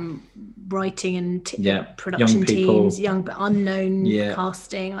writing and Yeah. production Young people. teams, young but unknown Yeah.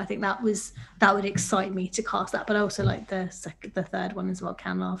 casting. I think that would excite me to cast that. But I also like the third one as well,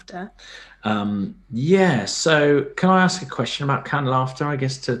 Can Laughter. So can I ask a question about canned laughter, I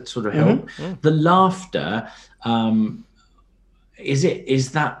guess, to sort of help? The laughter, is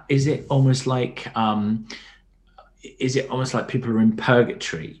it almost like people are in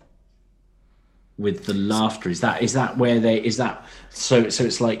purgatory with the laughter? Is that where so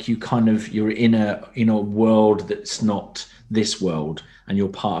it's like you're in a world that's not this world, and you're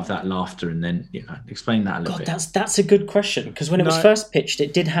part of that laughter, and then explain that a little bit. That's a good question, because when it was first pitched,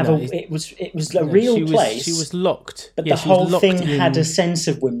 it did have it was a real place. She was locked, but the whole thing had a sense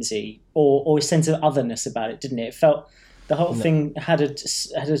of whimsy or a sense of otherness about it, didn't it? It felt the whole thing had a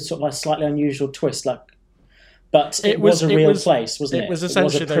sort of like slightly unusual twist, but it was a real place, wasn't it? It was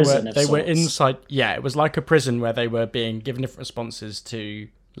essentially they were inside. Yeah, it was like a prison where they were being given different responses to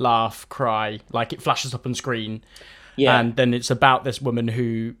laugh, cry, like it flashes up on screen. Yeah. And then it's about this woman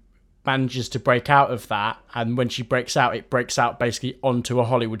who manages to break out of that, and when she breaks out, it breaks out basically onto a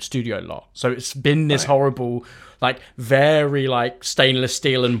Hollywood studio lot. So it's been this horrible, like very like stainless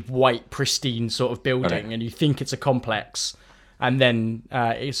steel and white pristine sort of building, and you think it's a complex, and then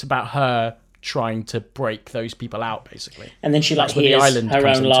it's about her trying to break those people out, basically. And then she That's where hears the island her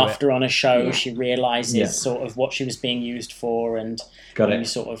comes own into laughter it. on a show. She realizes sort of what she was being used for, and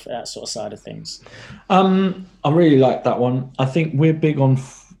sort of that sort of side of things. I really like that one. I think we're big on.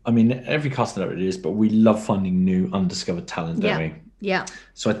 Every cast it is, but we love finding new undiscovered talent, don't we? Yeah.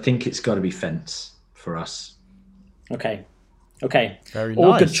 So I think it's got to be Fence for us. Okay. Very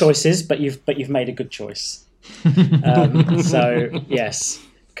All nice. good choices, but you've made a good choice. So yes,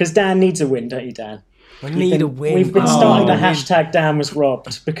 because Dan needs a win, don't you, Dan? I need a win. We've been starting the hashtag Dan was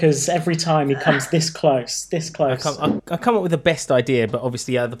robbed, because every time he comes this close. I come up with the best idea, but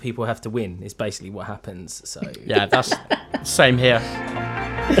obviously other people have to win. Is basically what happens. So Yeah, that's same here.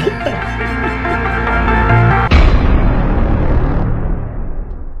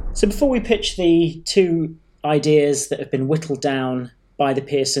 So before we pitch the two ideas that have been whittled down by the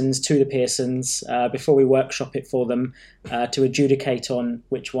Pearsons to the Pearsons, before we workshop it for them to adjudicate on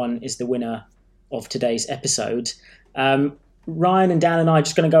which one is the winner of today's episode, Ryan and Dan and I are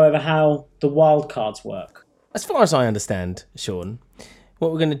just going to go over how the wildcards work. as far as I understand, Sean,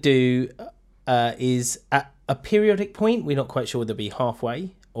 what we're going to do is at a periodic point, we're not quite sure whether it'll be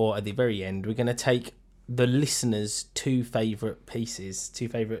halfway or at the very end, we're going to take the listeners' two favourite pitches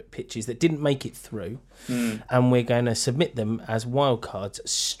that didn't make it through, and we're going to submit them as wildcards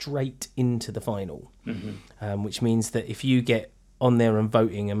straight into the final, which means that if you get on there and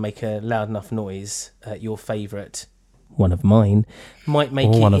voting and make a loud enough noise, your favourite, one of mine, might make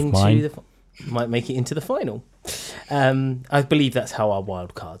it into the final. I believe that's how our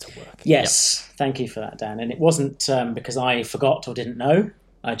wild cards work. Yes, Thank you for that, Dan. And it wasn't because I forgot or didn't know.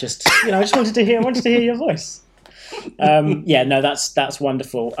 I just wanted to hear your voice. That's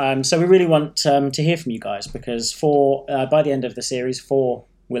wonderful. So we really want to hear from you guys, because by the end of the series, 4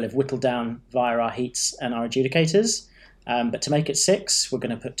 will have whittled down via our heats and our adjudicators. But to make it 6, we're going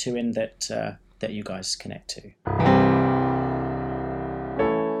to put 2 in that you guys connect to.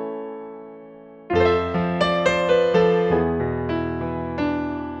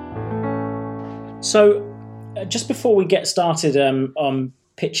 So, just before we get started on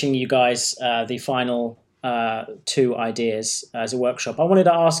pitching you guys the final 2 ideas as a workshop, I wanted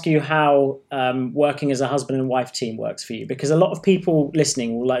to ask you how working as a husband and wife team works for you, because a lot of people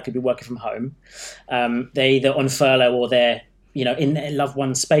listening will likely be working from home. They're either on furlough or they're in their loved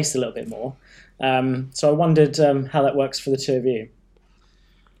one's space a little bit more. So I wondered how that works for the 2 of you.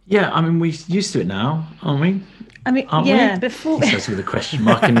 Yeah, I mean, we're used to it now, aren't we? Before He says with a question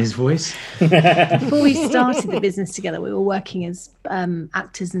mark in his voice. Before we started the business together, we were working as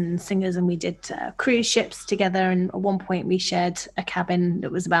actors and singers, and we did cruise ships together. And at one point, we shared a cabin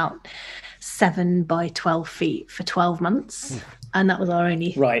that was about 7 by 12 feet for 12 months. And that was our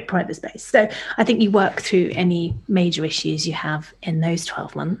only Right. private space. So I think you work through any major issues you have in those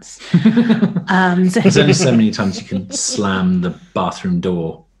 12 months. There's only so many times you can slam the bathroom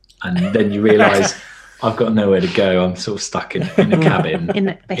door and then you realise I've got nowhere to go. I'm sort of stuck in a cabin. in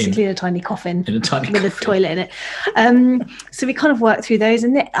a tiny coffin. In a tiny with coffin. a toilet in it. So we kind of work through those.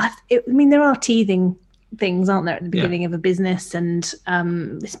 And there are teething things, aren't there, at the beginning of a business, and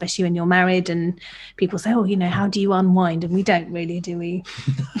especially when you're married, and people say, oh, how do you unwind? And we don't really, do we?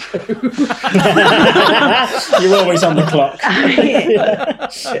 You're always on the clock.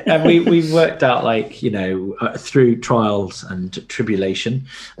 And we've worked out, through trials and tribulation,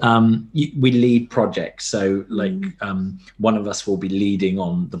 we lead projects. So one of us will be leading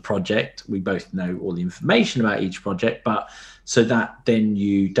on the project. We both know all the information about each project, but so that then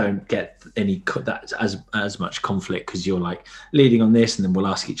you don't get as much conflict, because you're leading on this, and then we'll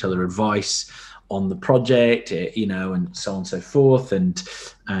ask each other advice on the project, and so on and so forth. And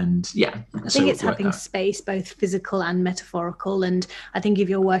yeah, I think it's having space, both physical and metaphorical. And I think if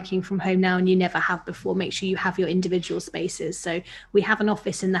you're working from home now and you never have before, make sure you have your individual spaces. So we have an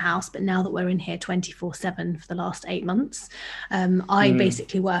office in the house, but now that we're in here 24/7 for the last 8 months, I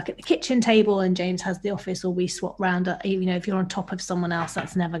basically work at the kitchen table and James has the office, or we swap round. If you're on top of someone else,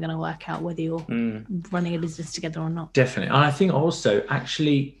 that's never going to work out, whether you're running a business together or not. Definitely. And I think also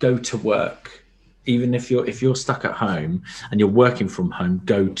actually go to work. Even if you're stuck at home and you're working from home,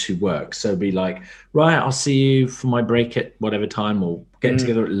 go to work. So be like, right, I'll see you for my break at whatever time, or get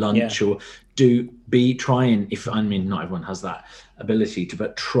together at lunch, or try and, not everyone has that ability to,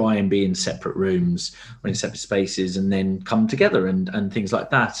 but try and be in separate rooms or in separate spaces, and then come together and things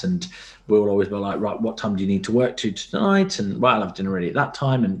like that. And we'll always be like, right, what time do you need to work to tonight? And well, I'll have dinner ready at that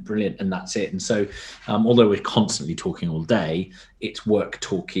time, and brilliant, and that's it. And so although we're constantly talking all day, it's work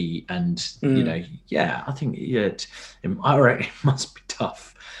talky, and I think it must be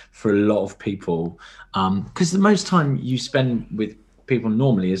tough for a lot of people, because the most time you spend with people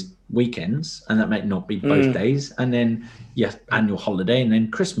normally is weekends, and that may not be both days, and then annual holiday, and then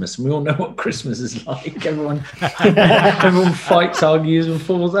Christmas, and we all know what Christmas is like. Everyone fights, argues, and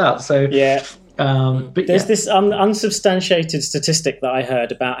falls out. So but there's this unsubstantiated statistic that I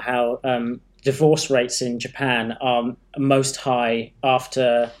heard about how divorce rates in Japan are most high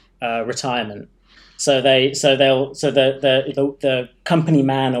after retirement. So the company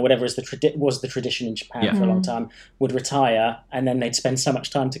man, or whatever was the tradition in Japan for a long time, would retire, and then they'd spend so much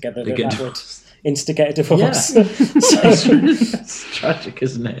time together that would instigate a divorce. Yeah. It's tragic,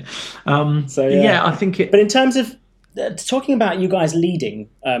 isn't it? I think it. But in terms of talking about you guys leading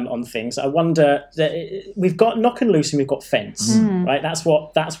on things, I wonder that we've got Knock and Loose and we've got Fence, right? That's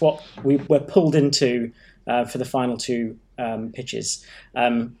what we're pulled into for the final two pitches.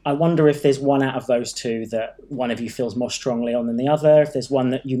 I wonder if there's one out of those two that one of you feels more strongly on than the other. If there's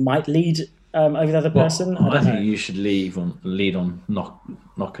one that you might lead over the other person. I think you should lead on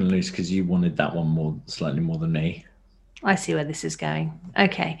Knock and Loose, because you wanted that one slightly more than me. I see where this is going.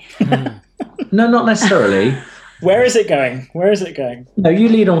 Okay. No, not necessarily. Where is it going? No, you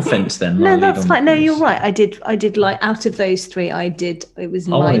lead on Fence then. No, that's fine. No, you're right. I did out of those three, it was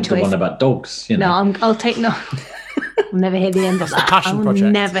my wanted choice. The one about dogs. No, I'll take no. I'll never hear the end of that. passion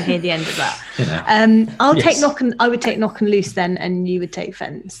project. Never hear the end of that. Take I would take Knock and Loose then, and you would take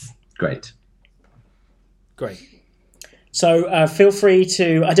Fence. Great. So feel free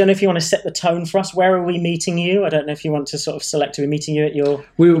to, I don't know if you want to set the tone for us. Where are we meeting you? I don't know if you want to sort of select who we're meeting you at your...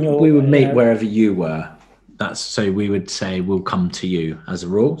 We would meet wherever you were. So we would say we'll come to you as a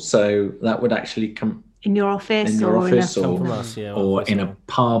rule. So that would actually come... In your office, or in a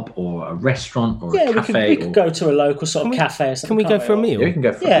pub, or a restaurant, or a cafe. We could go to a local sort of cafe or something. Can we go for a meal? Yeah, we can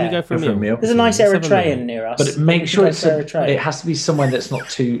go for a meal. There's a nice Eritrean near us. But make sure it has to be somewhere that's not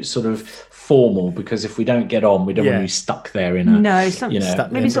too sort of formal, because if we don't get on, we don't want to be stuck there in a... No,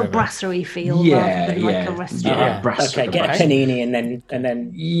 maybe sort of brasserie feel rather than like a restaurant. Okay, get a panini and then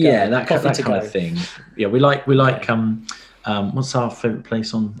that kind of thing. Yeah, we like what's our favourite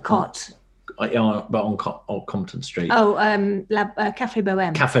place on... Cot. But on Compton Street. Café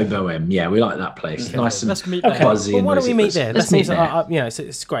Bohème. Café Bohème, yeah, we like that place. Nice and buzzy. Well, why don't we meet there? Let's meet there.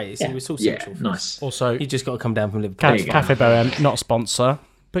 It's great. It's all central. Nice. Also, you just got to come down from Liverpool. Café Bohème, not a sponsor,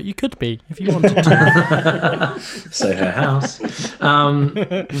 but you could be if you wanted to. So her house.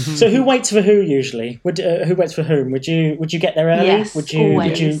 So who waits for who usually? Who waits for whom? Would you get there early? Yes,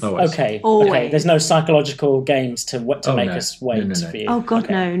 always. Okay. Always. Okay. There's no psychological games to make us wait for you. Oh God,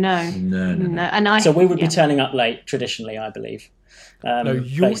 okay. No. And so we would be turning up late traditionally, I believe. No,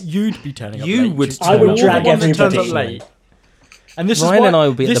 you'd be turning up late. I would drag everybody late. And this Ryan is why, and I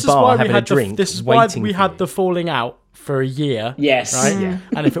will be at the bar having a drink, This is why waiting we for had you. the falling out for a year. Yes. Right. Yeah.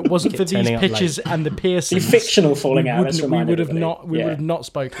 And if it wasn't for these turning up pitches and the Pearsons, The fictional falling out, let's we remind would have everybody. not. We Yeah. would have not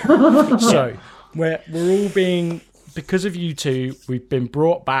spoken. So we're all being. Because of you two, we've been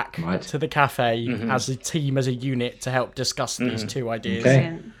brought back Right. to the cafe as a team, as a unit, to help discuss these two ideas. Okay.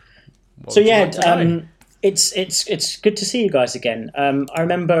 Brilliant. What So would you yeah, like to know? it's good to see you guys again. I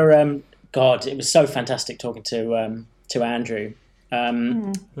remember, God, it was so fantastic talking to Andrew.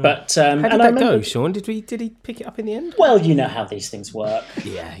 But How and did I that remember, go, Sean? Did he pick it up in the end? well, you know how these things work.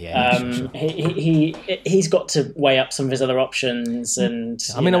 Yeah. Sure. He's got to weigh up some of his other options, and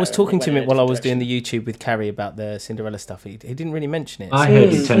I mean, I was talking to him went in a while I was different doing the YouTube with Carrie about the Cinderella stuff. He didn't really mention it. I so- heard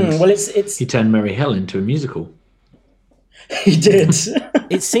he turned, Well, it's he turned Mary Hell into a musical. he did.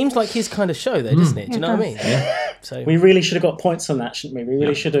 It seems like his kind of show, though, doesn't it? Do you know what I mean? So We really should have got points on that, shouldn't we? We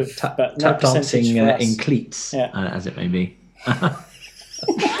really should have. But no Tap percentage dancing for us. in cleats, Yeah. as it may be.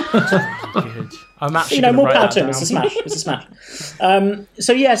 I'm actually more gonna power write to that him. It's a down. smash. It's a smash.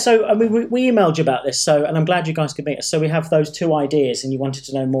 So I mean, we emailed you about this. So, and I'm glad you guys could meet us. So we have those two ideas, and you wanted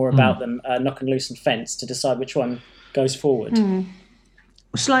to know more about them. Knock and Loose and Fence, to decide which one goes forward.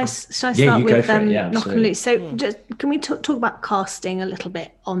 Shall I start you go with for it. Yeah, Knock and absolutely. Loose? So just, can we talk about casting a little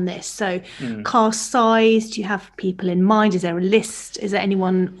bit on this? So cast size, do you have people in mind? Is there a list? Is there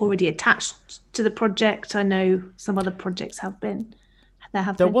anyone already attached to the project? I know some other projects have been.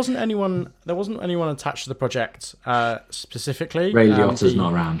 There wasn't anyone attached to the project specifically. Ray Liotta's The-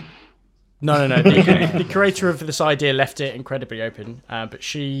 not around. No. The creator of this idea left it incredibly open. But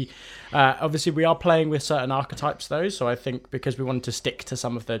she, obviously, we are playing with certain archetypes, though. So I think because we wanted to stick to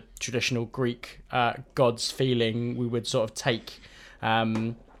some of the traditional Greek gods feeling, we would sort of take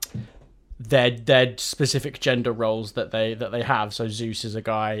their specific gender roles that they have. So Zeus is a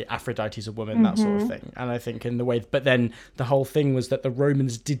guy, Aphrodite's a woman, that sort of thing. And I think in the way, but then the whole thing was that the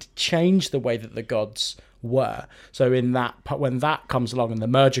Romans did change the way that the gods were. So in that, when that comes along and the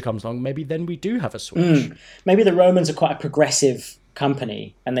merger comes along, maybe then we do have a switch. Maybe the Romans are quite a progressive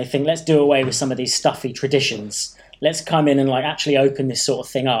company, and they think, let's do away with some of these stuffy traditions. Let's come in and like actually open this sort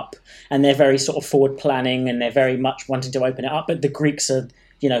of thing up. And they're very sort of forward planning, and they're very much wanting to open it up. But the Greeks are,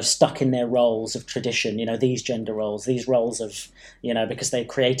 stuck in their roles of tradition. These gender roles, these roles of, because they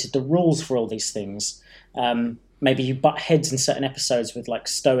created the rules for all these things. Maybe you butt heads in certain episodes with like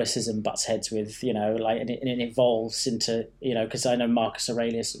Stoicism butts heads with, and it evolves into, because I know Marcus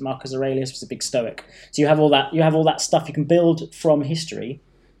Aurelius was a big Stoic. So you have all that stuff you can build from history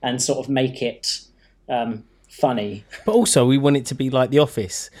and sort of make it funny. But also, we want it to be like The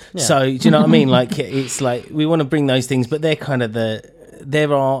Office. So, do you know what I mean? Like, it's like we want to bring those things, but they're kind of they're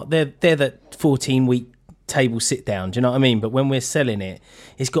the 14-week table sit down. Do you know what I mean? But when we're selling it,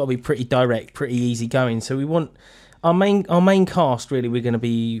 it's got to be pretty direct, pretty easy going. So we want our main cast. Really, we're going to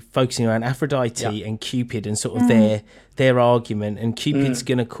be focusing around Aphrodite and Cupid and sort of their argument. And Cupid's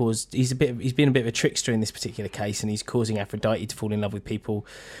going to cause. He's been a bit of a trickster in this particular case, and he's causing Aphrodite to fall in love with people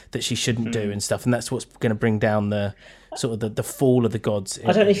that she shouldn't do and stuff. And that's what's going to bring down the sort of the fall of the gods.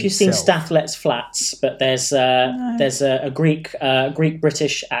 I don't know if you've seen Stathlet's Flats, but there's a Greek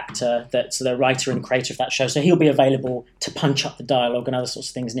British actor that's the writer and creator of that show. So he'll be available to punch up the dialogue and other sorts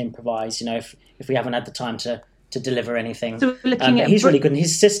of things and improvise. If we haven't had the time to deliver anything. So we're looking at he's really good, and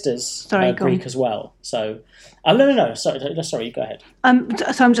his sister's go Greek on. as well. So no. Sorry, you go ahead.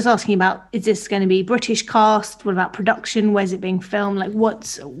 So I'm just asking about, is this going to be British cast? What about production? Where's it being filmed? Like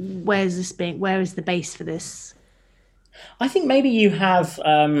where is the base for this? I think maybe you have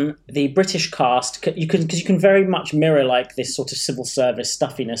the British cast. You can very much mirror like this sort of civil service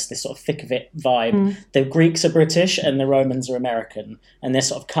stuffiness, this sort of thick of it vibe. The Greeks are British and the Romans are American, and they're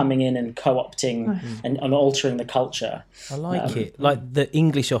sort of coming in and co-opting and altering the culture. I like it, like the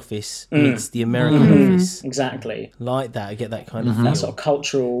English Office meets the American Office. Exactly, Like that, I get that kind of feel. that sort of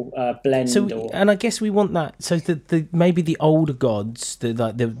cultural blend. And I guess we want that. So the maybe the older gods,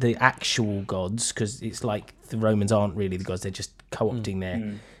 the actual gods, because it's like the Romans aren't really the gods; they're just co-opting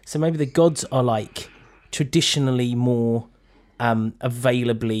there. So maybe the gods are like traditionally more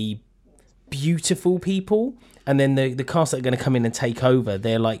availably beautiful people, and then the cast that are going to come in and take over,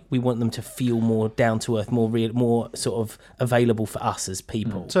 they're like, we want them to feel more down to earth, more real, more sort of available for us as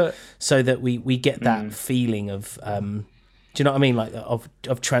people, so that we get that feeling of. Do you know what I mean? Like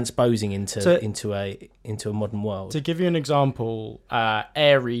of transposing into a modern world. To give you an example,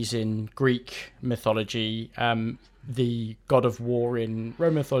 Ares in Greek mythology, the god of war in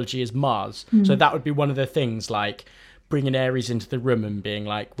Roman mythology is Mars. So that would be one of the things, like bringing Ares into the room and being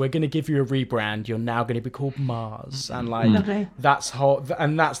like, we're going to give you a rebrand. You're now going to be called Mars. And like, Lovely. that's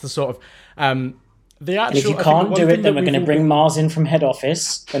the sort of, The And if actual, you I think can't one do thing it, then that we're going to we've bring all Mars in from head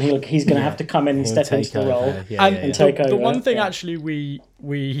office, and he's going to have to come in and He'll step take into the over. role. Yeah, and yeah, yeah. take the over, one thing yeah. actually we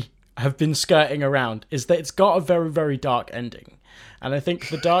have been skirting around is that it's got a very, very dark ending. And I think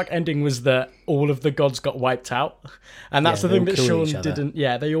the dark ending was that all of the gods got wiped out. And that's Yeah, the they thing all that kill each Sean other. didn't...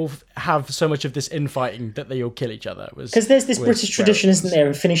 Yeah, they all have so much of this infighting that they all kill each other. Because there's this British tradition, isn't there,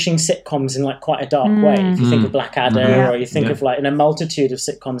 of finishing sitcoms in like quite a dark way. If you think of Blackadder, Yeah. or you think of like in a multitude of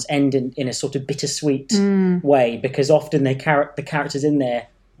sitcoms end in a sort of bittersweet way, because often the characters in there,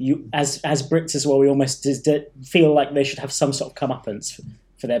 as Brits as well, we almost feel like they should have some sort of comeuppance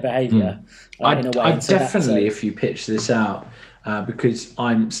for their behaviour in a way. I And so that's, definitely, if you pitch this out, because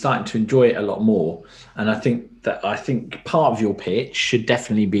I'm starting to enjoy it a lot more, and I think part of your pitch should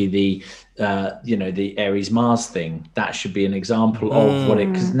definitely be the the Aries Mars thing. That should be an example of what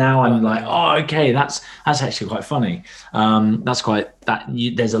it. Because now I'm like, oh, okay, that's actually quite funny.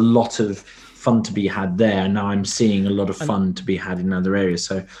 There's a lot of fun to be had there. Now I'm seeing a lot of fun to be had in other areas.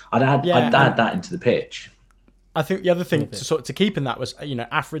 So I'd add that into the pitch. I think the other thing to keep in that was,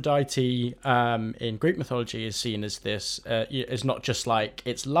 Aphrodite in Greek mythology is seen as this, is not just like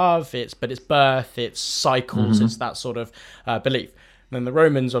it's love, but it's birth, it's cycles, it's that sort of belief. And then the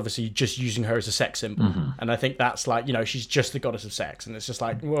Romans obviously just using her as a sex symbol. And I think that's like, she's just the goddess of sex. And it's just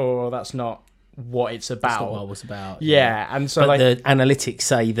like, whoa, that's not what it's about. That's not what it was about. Yeah, and so but like the analytics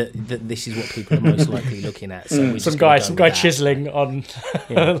say that this is what people are most likely looking at. So some guy chiseling on,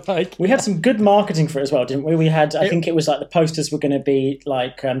 like we had some good marketing for it as well, didn't we? We had, I think it was like the posters were going to be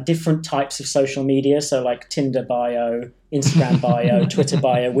like different types of social media, so like Tinder bio, Instagram bio, Twitter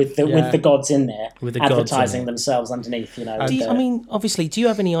bio, with the gods in there, with the gods advertising in it. themselves underneath. Obviously, do you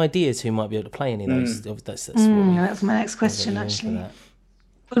have any ideas who might be able to play any of those? That's That's my next question, actually.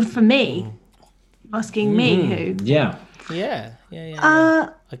 Well, for me, asking me who. Yeah. I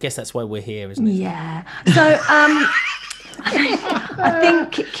guess that's why we're here, isn't it? Yeah. So I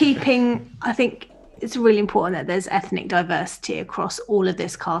think it's really important that there's ethnic diversity across all of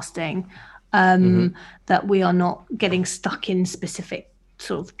this casting, that we are not getting stuck in specific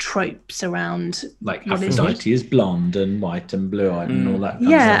sort of tropes around Like what Aphrodite is blonde and white and blue-eyed and all that kind of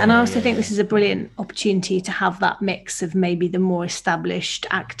stuff. Yeah, and I also think this is a brilliant opportunity to have that mix of maybe the more established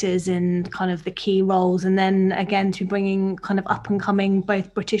actors in kind of the key roles, and then again to be bringing kind of up and coming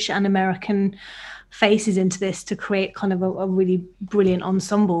both British and American faces into this to create kind of a really brilliant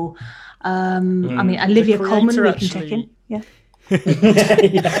ensemble. I mean, Olivia Colman we can check in. Yeah.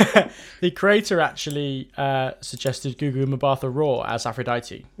 The creator actually suggested Gugu Mbatha Raw as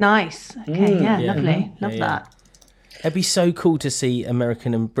Aphrodite. Nice. Okay, lovely. Love that. It'd be so cool to see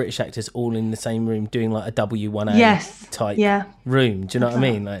American and British actors all in the same room doing like a W1A type room. Do you know what I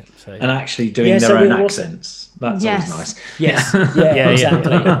mean? Like, so. And actually doing their own accents. That's always nice. Yes.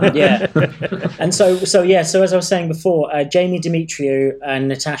 Exactly. Yeah. And so as I was saying before, Jamie Demetriou and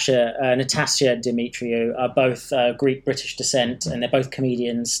Natasha Demetriou are both Greek British descent, and they're both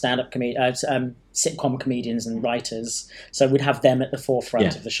comedians, stand-up sitcom comedians and writers. So we'd have them at the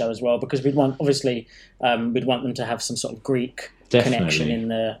forefront of the show as well, because we'd want them to have some sort of Greek connection in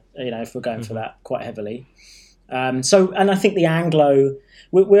the, if we're going for that quite heavily. And I think the Anglo,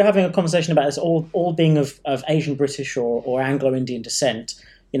 we're having a conversation about this all being of Asian British or Anglo-Indian descent.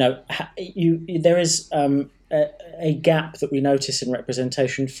 There is a gap that we notice in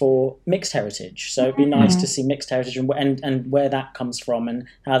representation for mixed heritage. So it'd be nice to see mixed heritage and where that comes from and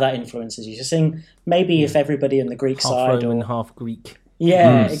how that influences you. So seeing maybe if everybody in the Greek half side Roman, half Greek.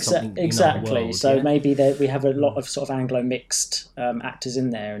 Yeah, exactly. World, so maybe we have a lot of sort of Anglo mixed actors in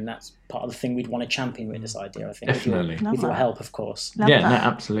there, and that's part of the thing we'd want to champion with this idea. I think definitely with your help, of course. No,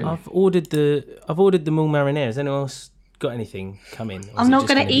 absolutely. I've ordered the Moules Mariniers. Has anyone else got anything coming? I'm not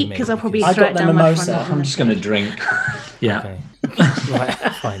going to eat because I'll probably I throw got it the down my mimosa. front. I'm just going to drink. Yeah. Okay. Right.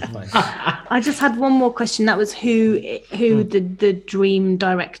 Fine. I just had one more question. That was who the dream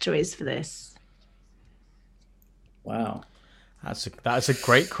director is for this. Wow. That's a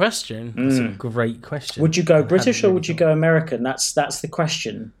great question. That's a great question. Would you go British or would you go American? That's the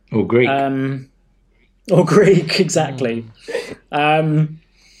question. Or Greek. Or Greek, exactly.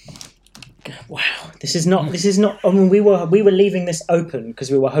 Wow, this is not. I mean, we were leaving this open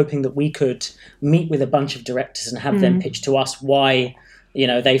because we were hoping that we could meet with a bunch of directors and have them pitch to us why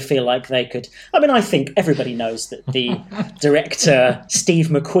they feel like they could. I mean, I think everybody knows that the director Steve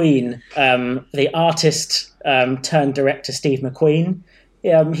McQueen, the artist turned director Steve McQueen,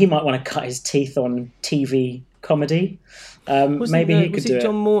 he might want to cut his teeth on TV comedy. Maybe he could do it. Was it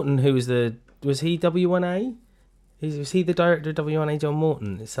John Morton who was he W1A? Was he the director of W1A, John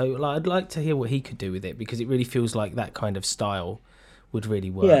Morton? So I'd like to hear what he could do with it, because it really feels like that kind of style would really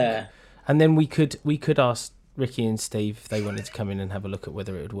work. Yeah. And then we could ask Ricky and Steve if they wanted to come in and have a look at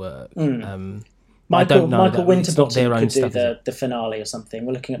whether it would work. I don't know. Michael Winterbottom their own could do stuff, the finale or something.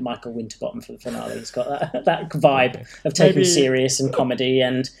 We're looking at Michael Winterbottom for the finale. He's got that vibe of taking serious and comedy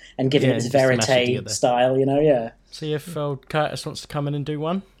and giving it his verite style, yeah. See if Curtis wants to come in and do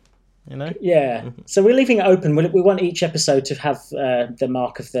one, Yeah. So we're leaving it open. We want each episode to have the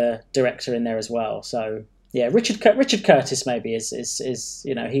mark of the director in there as well. So yeah, Richard Curtis maybe is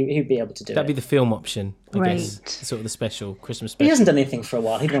he'd be able to do That'd be the film option, I guess. Right. Sort of the Christmas special. He hasn't done anything for a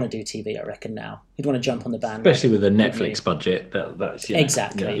while. He'd want to do TV, I reckon. Now he'd want to jump on the band, especially with a Netflix budget. That's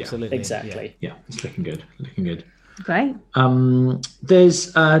exactly, absolutely, exactly. Yeah, it's looking good. Looking good. Great.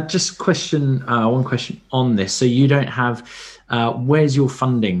 There's just one question on this. So you don't have. Where's your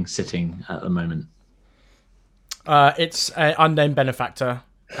funding sitting at the moment? It's an unnamed benefactor.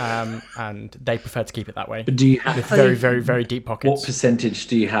 And they prefer to keep it that way. Do you have with very, very, very deep pockets? What percentage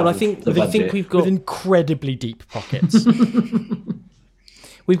do you have? Well, I think we've got with incredibly deep pockets.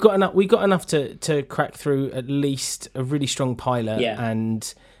 We've got enough to crack through at least a really strong pilot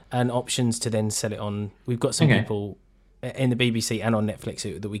and options to then sell it on. We've got some people in the BBC and on Netflix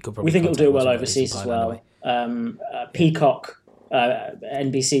that we could probably. We think it'll do well overseas as well. Peacock,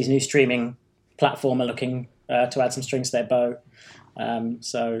 NBC's new streaming platform, are looking to add some strings to their bow.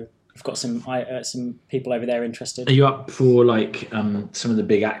 So we've got some people over there interested. Are you up for some of the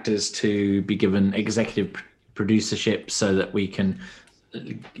big actors to be given executive producership so that we can,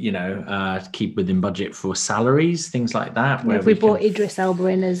 keep within budget for salaries, things like that? If we brought Idris Elba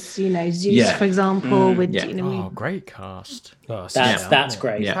in as Zeus, for example, great cast. Oh, that's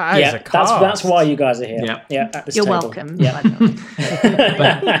great. Yeah. That's why you guys are here. At this You're table. welcome. Yeah.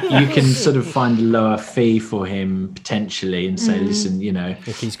 But you can sort of find a lower fee for him potentially and say, listen,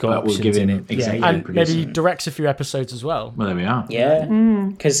 if he's got we'll give him in it. executive And producer. maybe directs a few episodes as well. Well, there we are. Yeah,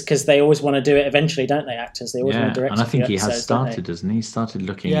 because they always want to do it eventually, don't they? Actors, they always want to direct. And I think he has episodes, started, hasn't he? He started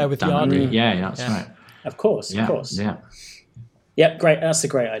looking. Yeah, with the down Yardy. Yeah, that's right. Of course. Yeah. Yeah, great. That's a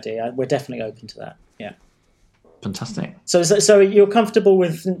great idea. We're definitely open to that. Yeah. Fantastic. So you're comfortable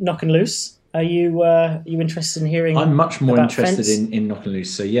with Knockin' Loose? Are you interested in hearing? I'm much more about interested Fence? in Knockin'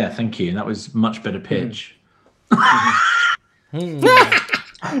 Loose. So yeah, thank you. That was much better pitch.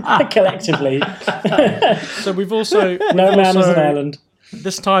 Collectively. So we've also No man is an island.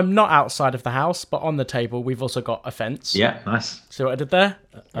 This time not outside of the house, but on the table. We've also got a fence. Yeah, nice. See what I did there?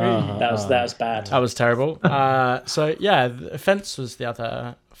 That was bad. That was terrible. So yeah, the fence was the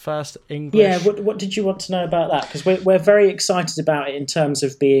other first English. Yeah, what did you want to know about that? Because we're very excited about it in terms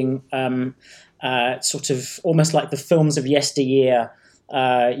of being sort of almost like the films of yesteryear.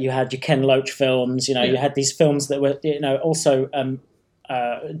 You had your Ken Loach films, you had these films that were, also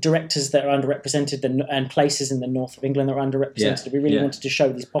directors that are underrepresented and places in the north of England that are underrepresented. We really wanted to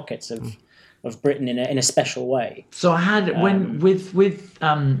show these pockets of Britain in a special way. So I had with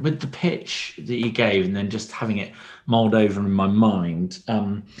the pitch that you gave, and then just having it mulled over in my mind,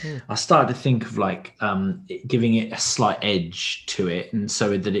 I started to think of giving it a slight edge to it, and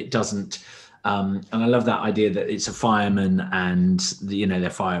so that it doesn't. And I love that idea that it's a fireman, and they're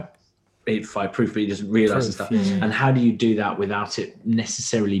fireproof, but he doesn't realise and stuff. And how do you do that without it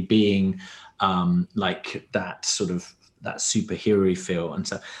necessarily being like that sort of that superhero feel? And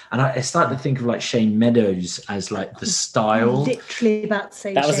I started to think of Shane Meadows as the style. Literally about to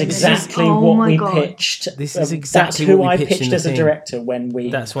say that was Shane exactly Meadows. what we God. pitched. This is exactly that's who what we I pitched as a thing. director when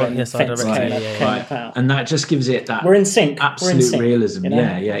we. That's what. Yes, I Fence directed. came out. And that just gives it that. We're in sync. Absolute realism.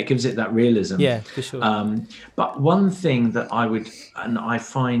 Yeah, it gives it that realism. Yeah, for sure. But one thing that I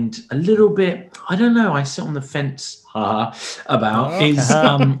find a little bit, I don't know, I sit on the fence about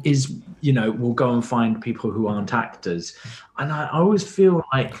is we'll go and find people who aren't actors, and I always feel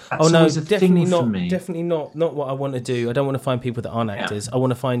like that's always a definitely thing not. for me. Definitely not what I want to do. I don't want to find people that aren't actors. I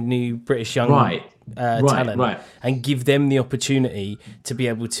want to find new British young talent and give them the opportunity to be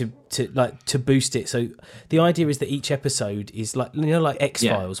able to boost it. So the idea is that each episode is like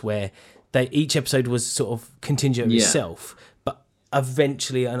X-Files, where each episode was sort of contingent of itself, but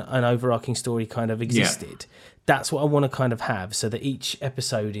eventually an overarching story kind of existed. That's what I want to kind of have, so that each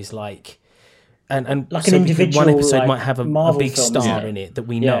episode is and like so an individual. One episode might have a big film, star in it that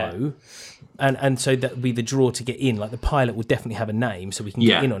we know, and so that would be the draw to get in. Like the pilot will definitely have a name, so we can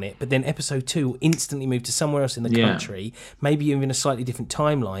get in on it. But then episode 2 will instantly move to somewhere else in the country, maybe even a slightly different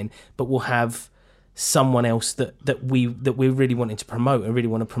timeline, but we'll have someone else that we're really wanting to promote and really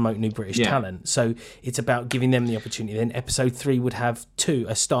want to promote new British talent. So it's about giving them the opportunity. Then episode 3 would have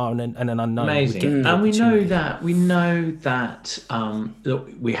a star and an unknown. Amazing. And we know that look,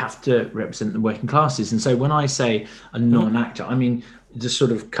 we have to represent the working classes. And so when I say a non-actor, I mean the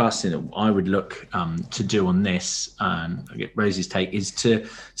sort of casting that I would look to do on this, and I get Rosie's take, is to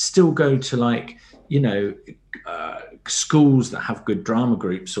still go to like, schools that have good drama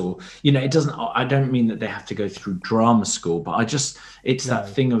groups, or it doesn't, I don't mean that they have to go through drama school, but it's that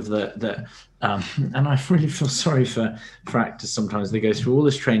thing of the and I really feel sorry for actors sometimes. They go through all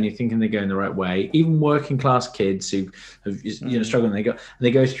this training thinking they're going the right way, even working class kids who have struggling,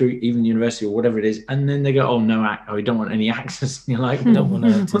 they go through even university or whatever it is, and then they go, oh no, we don't want any actors, and you're like, don't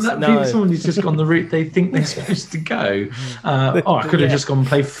want someone who's just gone the route they think they're supposed to go. I could have just gone and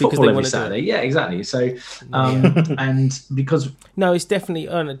play football every Saturday. Yeah, exactly. So and because it's definitely,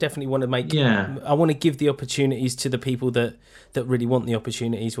 I definitely want to make, I want to give the opportunities to the people that really want the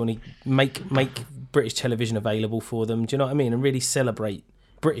opportunities, want to make British television available for them. Do you know what I mean? And really celebrate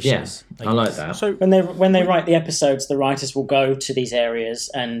Britishness. Yeah, I like that. So when they write the episodes, the writers will go to these areas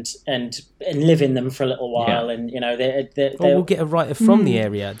and live in them for a little while, and we'll get a writer from the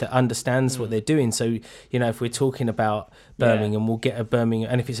area that understands what they're doing. So if we're talking about Birmingham, we'll get a Birmingham,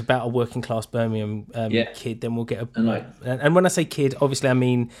 and if it's about a working class Birmingham kid, then we'll get and when I say kid, obviously I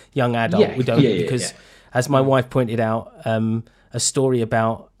mean young adult. We don't because as my wife pointed out, a story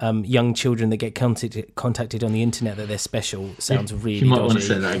about young children that get contacted on the internet that they're special sounds really dodgy. You might want to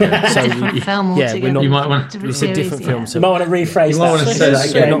say that again. Film you might want to. It's a different film. So you might want to rephrase that. Want to say that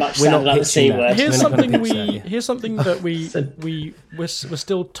again. We're not pitching that. Here's something that we're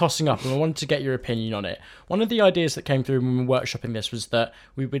still tossing up, and I wanted to get your opinion on it. One of the ideas that came through when we were workshopping this was that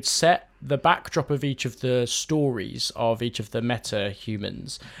we would set the backdrop of each of the stories of each of the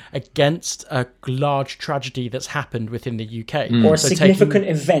meta-humans against a large tragedy that's happened within the UK. Or a significant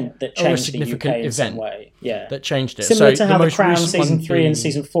event that changed the UK in some way. Yeah. That changed it. Similar to how The Crown Season 3 and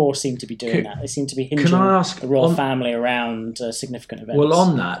Season 4 seem to be doing that. They seem to be hinging the royal family around significant events. Well,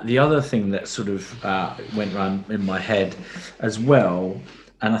 on that, the other thing that sort of went around in my head as well,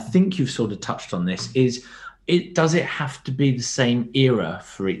 and I think you've sort of touched on this, is does it have to be the same era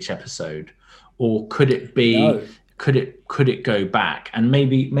for each episode, or could it be? No. Could it go back? And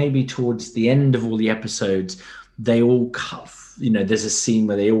maybe towards the end of all the episodes, they all there's a scene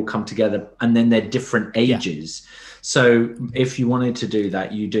where they all come together, and then they're different ages. So if you wanted to do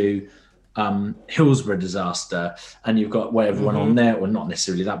that, you do Hillsborough disaster, and you've got everyone on there, or not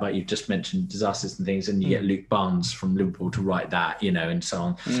necessarily that, but you've just mentioned disasters and things, and you get Luke Barnes from Liverpool to write that, and so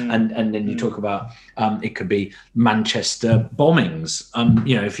on. And then you talk about it could be Manchester bombings,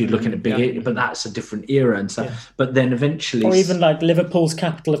 if you're looking at big, but that's a different era and stuff. But then eventually, or even like Liverpool's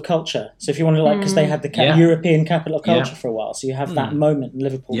capital of culture. So if you want to because they had the European capital of culture for a while, so you have that moment in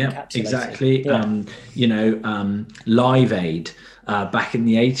Liverpool. Exactly. Live Aid. Back in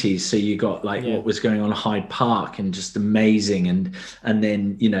the 80s, so you got what was going on at Hyde Park, and just amazing, and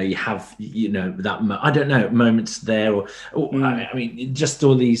then you have that I don't know, moments there, or I mean just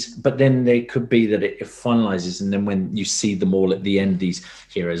all these, but then they could be that it finalizes, and then when you see them all at the end, these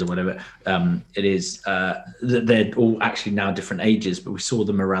heroes or whatever it is, that they're all actually now different ages, but we saw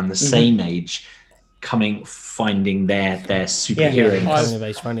them around the same age, finding their super hearing. That's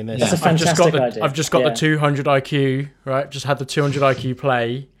a fantastic idea. I've just got the 200 IQ, right? Just had the 200 IQ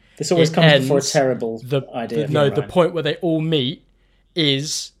play. This always comes before a terrible idea. The point where they all meet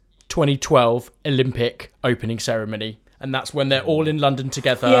is 2012 Olympic opening ceremony. And that's when they're all in London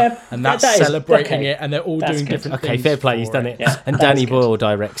together, and that's celebrating it, and they're all doing different things. Okay, fair play, he's done it. Yeah. And Danny Boyle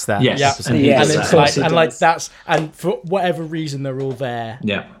directs that. And for whatever reason, they're all there.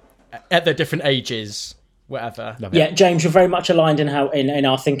 Yeah. At their different ages, whatever. Yeah, James, you're very much aligned in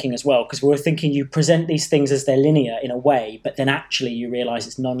our thinking as well, because we're thinking you present these things as they're linear in a way, but then actually you realise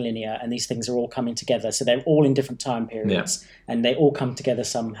it's non-linear, and these things are all coming together. So they're all in different time periods, and they all come together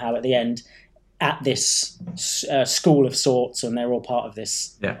somehow at the end at this school of sorts, and they're all part of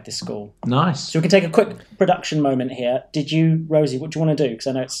this school. Nice. So we can take a quick production moment here. Rosie, what do you want to do? Because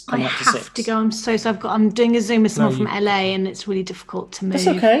I know it's coming up to 6. I have to go. I'm so I'm doing a Zoom with someone from LA, and it's really difficult to move. That's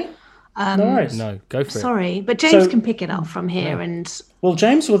okay. No, go for it. Sorry, but James can pick it up from here, and well,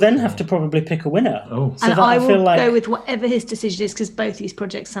 James will then have to probably pick a winner. Oh, so and I will go with whatever his decision is, because both these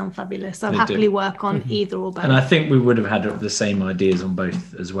projects sound fabulous. I'll happily work on either or both. And I think we would have had the same ideas on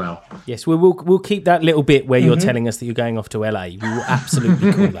both as well. Yes, we'll keep that little bit where you're telling us that you're going off to LA. We will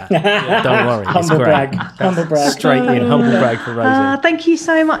absolutely call that. Don't worry, humble brag. Humble brag. Straight in, humble brag for Rosie. Thank you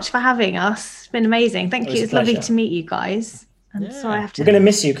so much for having us. It's been amazing. Thank you. It's lovely to meet you guys. And so I have to. We're going to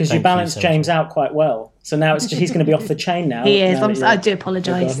miss you because you balanced James out quite well. So now he's going to be off the chain now. He is. I do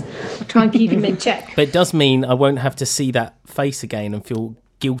apologise. I'll try and keep him in check. But it does mean I won't have to see that face again and feel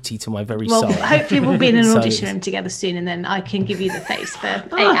guilty to my very soul. Well, hopefully we'll be in an audition room together soon, and then I can give you the face for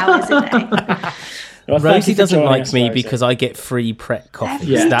 8 hours a day. Well, thank Rosie you for doesn't joining like us, me Rosie. because I get free prep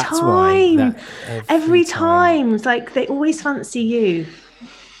coffees. Every That's time. why. Every time. It's like they always fancy you.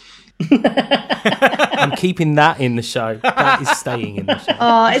 I'm keeping that in the show. That is staying in the show.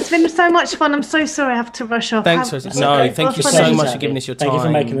 Oh, it's been so much fun. I'm so sorry I have to rush off. Thanks, Rosie. No, thank you so much for giving us your time. Thank you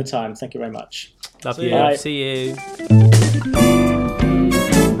for making the time. Thank you very much. Love See you. you. See you.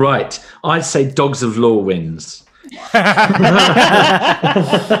 Right. I'd say Dogs of Law wins.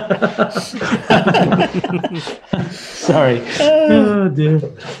 Sorry. Oh dear.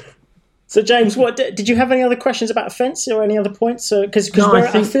 So, James, what did you have any other questions about Fence or any other points? Because No,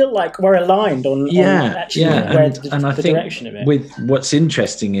 I feel like we're aligned on actually where and I the think direction of it. with what's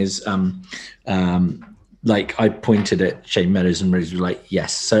interesting is like I pointed at Shane Meadows and Rosie was like,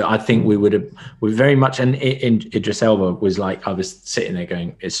 yes. So I think we very much, and in Idris Elba was like, I was sitting there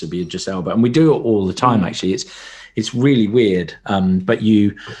going, it should be Idris Elba, and we do it all the time. Actually, it's really weird, but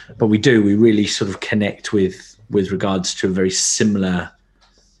we really sort of connect with regards to a very similar.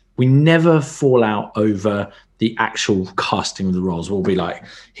 We never fall out over the actual casting of the roles. We'll be like,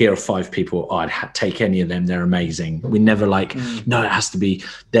 here are 5 people. Oh, I'd take any of them. They're amazing. We never like, no, it has to be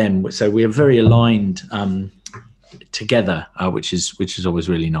them. So we are very aligned together, which is always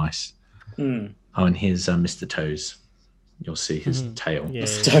really nice. Oh, and here's Mr. Toes. You'll see his tail. Yeah.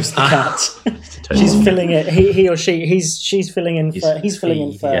 Toast the cat. Mr. Toes. She's filling it. He or she. She's filling in. He's filling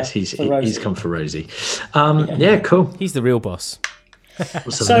in for. Yes, for Rosie. he's come for Rosie. Yeah, cool. He's the real boss.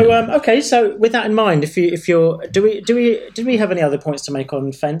 So okay. So with that in mind, if you're, did we have any other points to make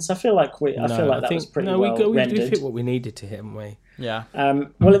on Fence? I feel like that was pretty well rendered. We hit what we needed to hit, haven't we? Yeah.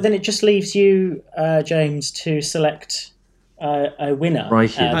 Well, then it just leaves you, James, to select a winner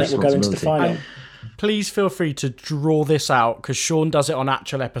that will go into the final. Please feel free to draw this out because Sean does it on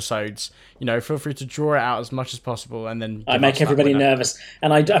actual episodes. Feel free to draw it out as much as possible, and then I make everybody nervous.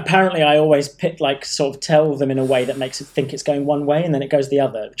 And I always pick sort of tell them in a way that makes it think it's going one way, and then it goes the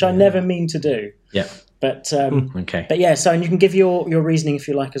other, which I never mean to do. Yeah. But okay. But yeah, so and you can give your reasoning if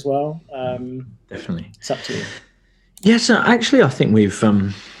you like as well. Definitely. It's up to you. Yeah. So actually, I think we've.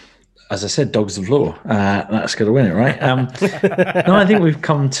 As I said, Dogs of Law. That's going to win it, right? No, I think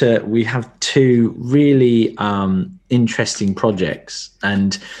we have 2 really interesting projects,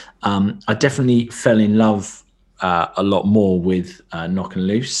 and I definitely fell in love a lot more with Knock and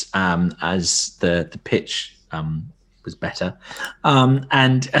Loose as the pitch was better,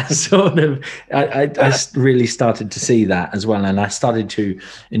 and sort of I really started to see that as well, and I started to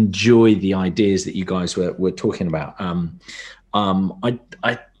enjoy the ideas that you guys were talking about.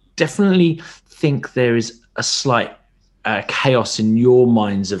 I definitely think there is a slight chaos in your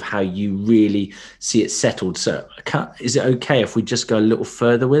minds of how you really see it settled. So is it okay if we just go a little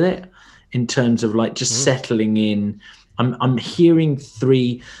further with it in terms of just settling in? I'm hearing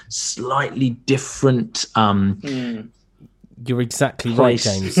 3 slightly different You're exactly right,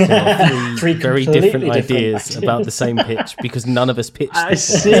 James. There are 3 very different ideas about the same pitch because none of us pitched this. I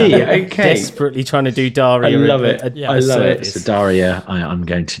see. Okay. Desperately trying to do Daria. I love it. I love it. So Daria, I'm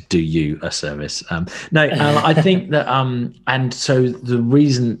going to do you a service. I think that, and so the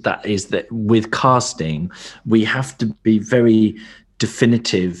reason that is that with casting, we have to be very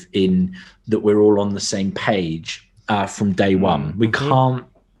definitive in that we're all on the same page from day one. We can't.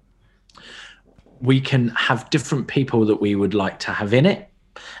 We can have different people that we would like to have in it,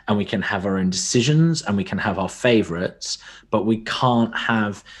 and we can have our own decisions, and we can have our favorites, but we can't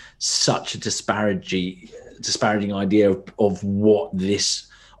have such a disparaging idea of what this.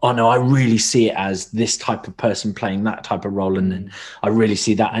 Oh no, I really see it as this type of person playing that type of role, and then I really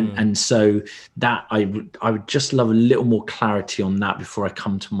see that, and so that I would just love a little more clarity on that before I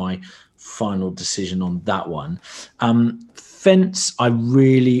come to my final decision on that one. Fence, I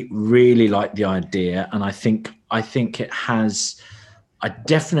really, really like the idea, and I think it has. I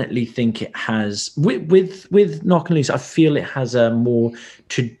definitely think it has with Knock and Loose. I feel it has a more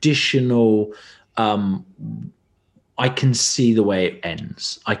traditional. I can see the way it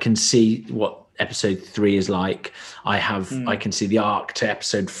ends. I can see what episode 3 is like. I can see the arc to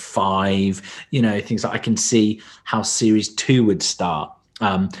episode 5. Things like I can see how series 2 would start.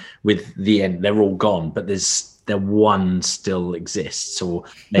 With the end, they're all gone, but one still exists, or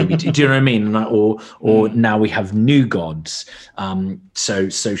maybe do you know what I mean? Or now we have new gods, so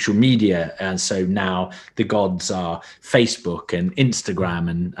social media, and so now the gods are Facebook and Instagram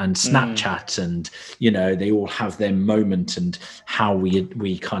and Snapchat, and they all have their moment, and how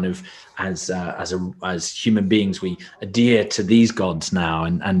we kind of as human beings we adhere to these gods now,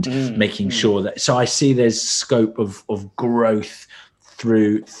 and making sure that. So I see there's scope of growth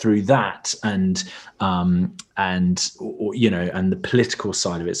through that and or, you know, and the political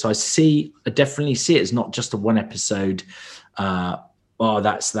side of it. So I definitely see it as not just a one episode oh,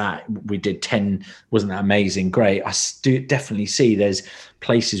 that's that. We did 10. Wasn't that amazing? Great. I definitely see there's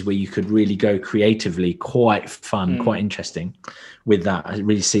places where you could really go creatively, quite fun, quite interesting with that. I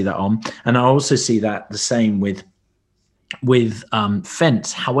really see that on. And I also see that the same with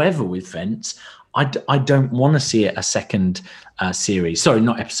Fence. However, with Fence, I don't want to see it a second series. Sorry,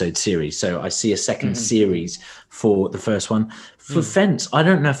 not episode, series. So I see a second series for the first one. For Fence, I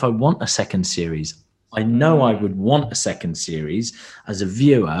don't know if I want a second series. I know I would want a second series as a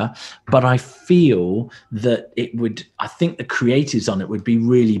viewer, but I feel that I think the creatives on it would be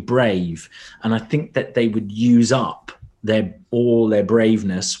really brave. And I think that they would use up all their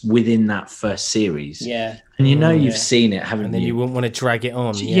braveness within that first series. Yeah. And you've seen it, haven't you? And then you wouldn't want to drag it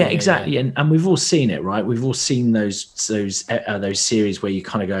on. Yeah, exactly. Yeah. And we've all seen it, right? We've all seen those series where you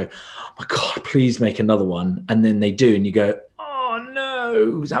kind of go, oh my God, please make another one. And then they do, and you go,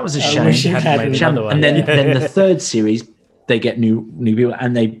 that was a shame. And then the third series, they get new people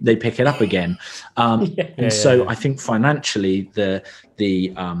and they pick it up again. I think financially the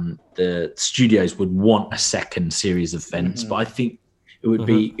studios would want a second series of Fence, but I think it would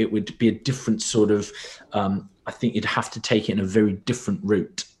be a different sort of I think you'd have to take it in a very different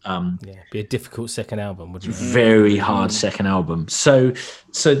route. Be a difficult second album, wouldn't it? Very hard second album. So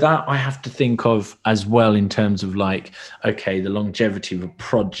that I have to think of as well in terms of like, okay, the longevity of a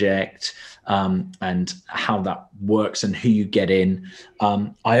project and how that works and who you get in.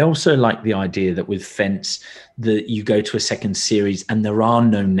 I also like the idea that with Fence that you go to a second series and there are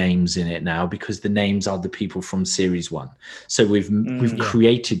no names in it now because the names are the people from series one. So we've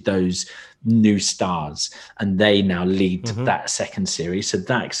created those new stars and they now lead that second series. So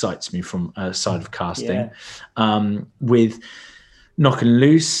that excites me from a side of casting. With Knock and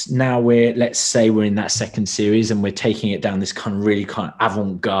Loose, now let's say we're in that second series and we're taking it down this kind of really kind of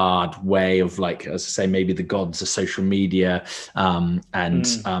avant-garde way of, like, as I say, maybe the gods of social media and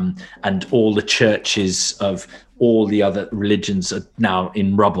all the churches of all the other religions are now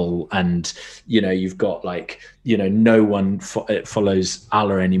in rubble, and you've got no one follows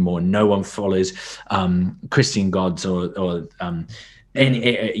Allah anymore, no one follows Christian gods or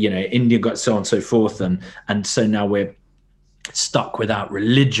Indian gods, so on and so forth, and so now we're stuck without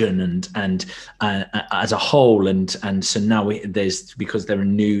religion and as a whole, and so now because there are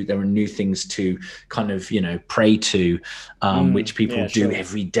new things to kind of pray to, which people do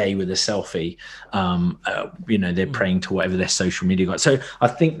every day with a selfie. They're praying to whatever their social media got. So I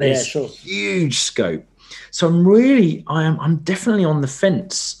think there's huge scope. So I'm definitely on the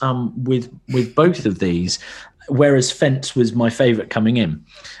fence with both of these, whereas Fence was my favorite coming in.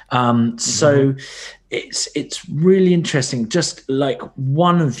 So it's really interesting. Just like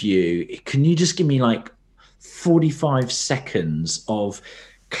one of you, can you just give me like 45 seconds of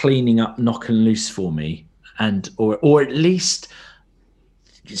cleaning up Knock and Loose for me, or at least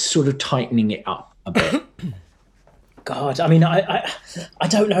sort of tightening it up a bit? God, I mean, I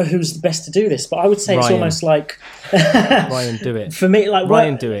don't know who's the best to do this, but I would say Ryan. It's almost like Ryan, do it for me. Like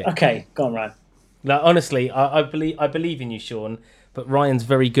Ryan, do it. Okay, go on, Ryan. No, honestly, I believe in you, Sean. But Ryan's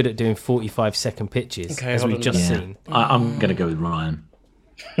very good at doing 45-second pitches, as we've just seen. I'm going to go with Ryan.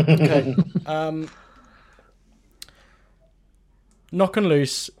 Okay. Knock and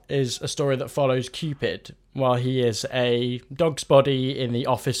Loose is a story that follows Cupid while he is a dog's body in the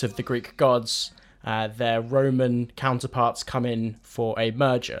office of the Greek gods. Their Roman counterparts come in for a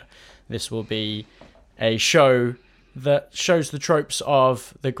merger. This will be a show that shows the tropes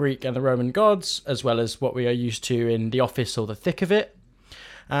of the Greek and the Roman gods, as well as what we are used to in The Office or The Thick of It,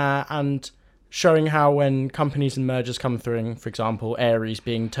 and showing how when companies and mergers come through, for example, Ares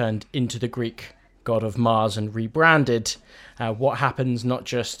being turned into the Greek god of Mars and rebranded, what happens not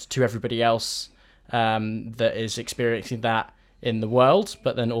just to everybody else that is experiencing that in the world,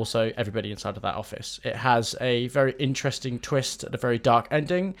 but then also everybody inside of that office. It has a very interesting twist and a very dark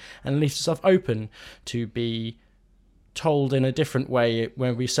ending, and leaves itself open to be told in a different way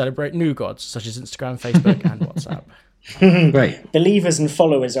when we celebrate new gods such as Instagram, Facebook, and WhatsApp. Great. Believers and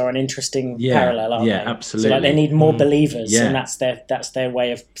followers are an interesting parallel, aren't they? Yeah, absolutely. So they need more believers, and that's their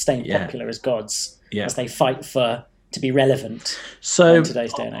way of staying popular as gods, as they fight to be relevant in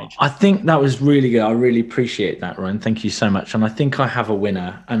today's day and age. I think that was really good. I really appreciate that, Ryan. Thank you so much. And I think I have a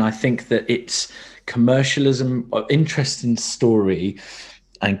winner, and I think that it's commercialism, interesting story.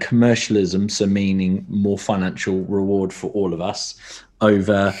 And commercialism, so meaning more financial reward for all of us,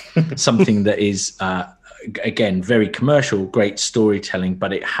 over something that is, again, very commercial, great storytelling,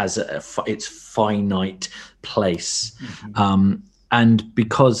 but it has its finite place. and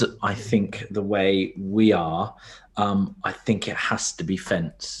because I think the way we are, I think it has to be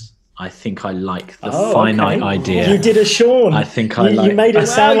Fence. I think I like the finite idea. You did a Sean. I think you made it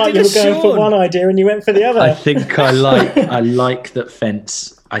sound like you were going for one idea and you went for the other. I think I like that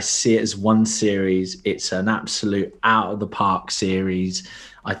Fence. I see it as one series. It's an absolute out of the park series.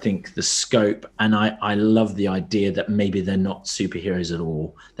 I think the scope, and I love the idea that maybe they're not superheroes at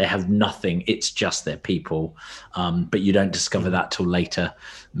all. They have nothing. It's just their people. But you don't discover that till later,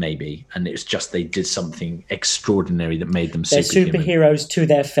 maybe. And it's just they did something extraordinary that made them superhuman. They're superheroes to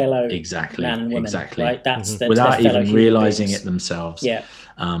their fellow exactly, man and women. exactly. Right? That's without their even realizing it themselves. Yeah.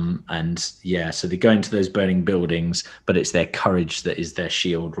 So they go into those burning buildings, but it's their courage that is their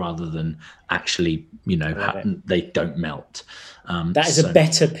shield rather than actually, they don't melt. That is a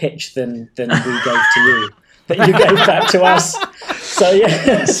better pitch than we gave to you, that you gave back to us. So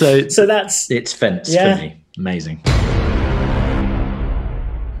yeah, so that's it's Fence for me. Amazing.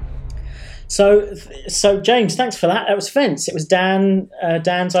 So James, thanks for that. That was Fence. It was Dan's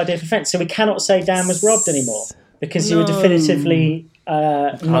idea for Fence. So we cannot say Dan was robbed anymore because you were definitively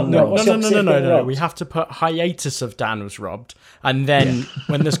not No. We have to put hiatus of Dan was robbed, and then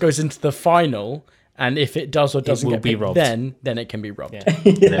when this goes into the final. And if it does or doesn't get picked, then it can be robbed.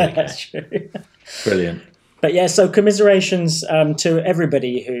 Yeah, that's true. Brilliant. But yeah, so commiserations to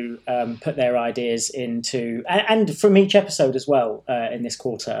everybody who put their ideas into, and from each episode as well in this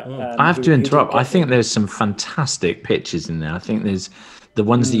quarter. I have to interrupt. I think there's some fantastic pitches in there. I think there's the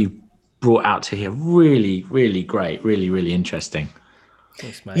ones that you brought out to here really, really great, really, really interesting.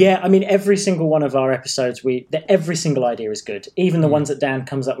 Thanks, mate. Yeah, I mean, every single one of our episodes, every single idea is good. Even the ones that Dan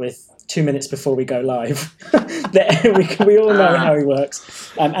comes up with 2 minutes before we go live. we all know how he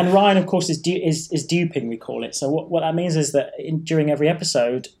works. And Ryan, of course, is duping, we call it. So what that means is that during every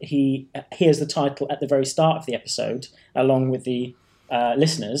episode, he hears the title at the very start of the episode, along with the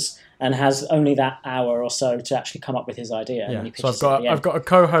listeners, and has only that hour or so to actually come up with his idea. Yeah. And he So I've got a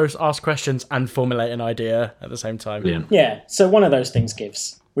co-host ask questions and formulate an idea at the same time. Yeah. So one of those things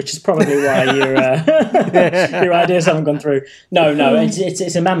gives, which is probably why your ideas haven't gone through. No,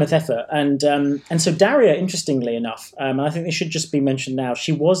 it's a mammoth effort, and so Daria, interestingly enough, and I think this should just be mentioned now.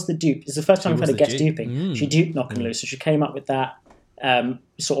 She was the dupe. It's the first time we've had a guest duping. She duped Knock and Loose, so she came up with that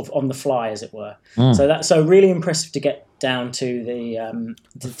sort of on the fly, as it were. So that's really impressive to get down to the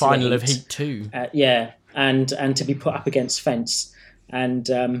final of Heat 2. And to be put up against Fence,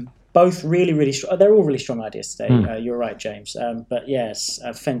 and both really, really strong. They're all really strong ideas today. You're right, James. But yes,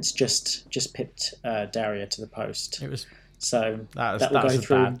 Fence just pipped Daria to the post. It was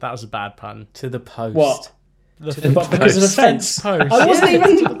that was a bad pun. To the post. What? Because of the Fence. Post. I wasn't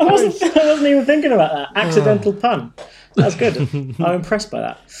even thinking about that. Accidental pun. That's good. I'm impressed by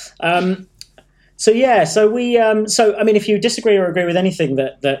that. So I mean, if you disagree or agree with anything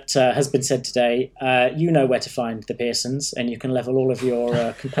that has been said today, you know where to find the Pearsons, and you can level all of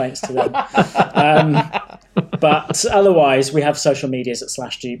your complaints to them. But otherwise, we have social medias at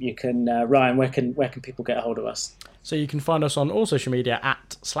 /Dupe. You can Ryan, where can people get a hold of us? So you can find us on all social media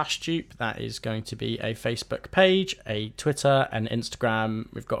at /Dupe. That is going to be a Facebook page, a Twitter, and Instagram.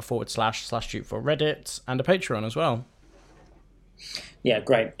 We've got / /Dupe for Reddit, and a Patreon as well. Yeah,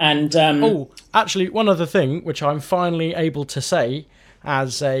 great. And actually, one other thing which I'm finally able to say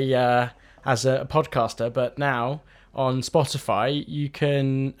as a podcaster, but now on Spotify, you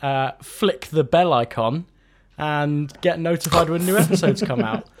can flick the bell icon and get notified when new episodes come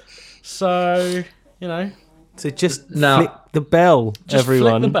out. So So just flick the bell, just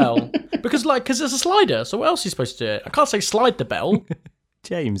everyone. Flick the bell because it's a slider. So what else are you supposed to do? I can't say slide the bell.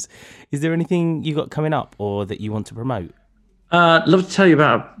 James, is there anything you got coming up or that you want to promote? Love to tell you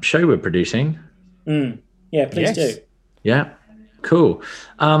about a show we're producing. Yeah, please do. Yeah, cool.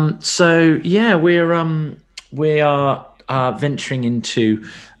 We are venturing into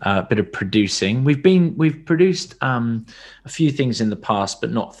a bit of producing. We've produced a few things in the past,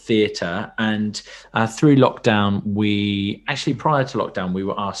 but not theatre. And through lockdown, prior to lockdown, we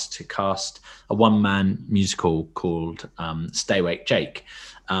were asked to cast a one-man musical called Stay Awake Jake.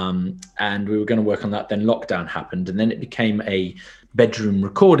 And we were going to work on that. Then lockdown happened, and then it became a bedroom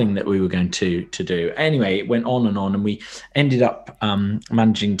recording that we were going to do. Anyway, it went on, and we ended up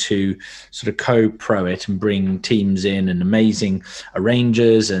managing to sort of co-pro it and bring teams in and amazing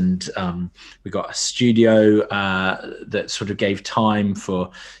arrangers, and we got a studio that sort of gave time for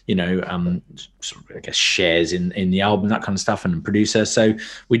sort of, I guess, shares in the album, that kind of stuff, and a producer. So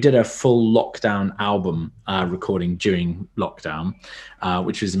we did a full lockdown album recording during lockdown,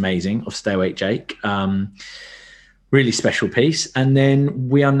 which was amazing, of Stay Awake Jake. really special piece. And then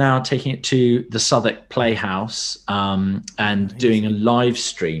we are now taking it to the Southwark Playhouse and doing a live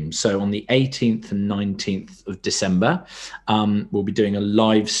stream. So on the 18th and 19th of December, we'll be doing a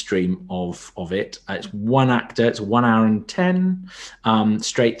live stream of it. It's one actor, it's 1 hour and 10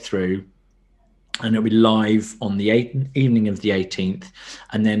 straight through. And it'll be live on the evening of the 18th.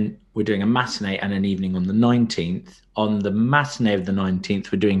 And then we're doing a matinee and an evening on the 19th. On the matinee of the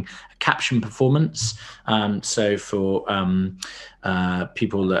 19th, we're doing a caption performance. So for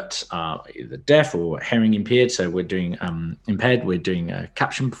people that are either deaf or hearing impaired, so we're doing impaired, we're doing a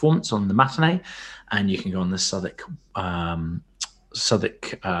caption performance on the matinee. And you can go on the Southwark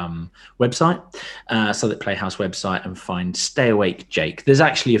website, Southwark Playhouse website, and find Stay Awake Jake. There's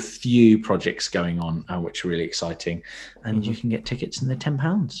actually a few projects going on which are really exciting, and you can get tickets and they're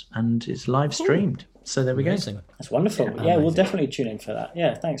 £10 and it's live streamed. So there we go. That's wonderful. Yeah, we'll definitely tune in for that.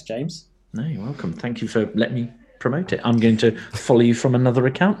 Yeah, thanks, James. No, you're welcome. Thank you for letting me promote it. I'm going to follow you from another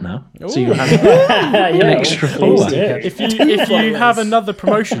account now, so you have an extra follower. If you have another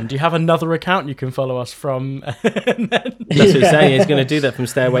promotion, do you have another account you can follow us from? That's what he's saying. He's going to do that from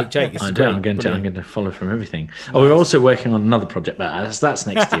Stay Awake Jake. I'm going to follow from everything. Oh, we're also working on another project, but that's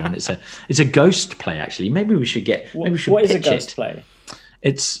next year, and it's a ghost play. Actually, maybe we should What is a ghost play?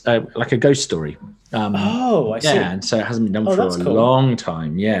 It's like a ghost story. I see. Yeah, and so it hasn't been done for a long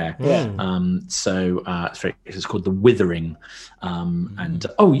time. Yeah. So it's called The Withering. And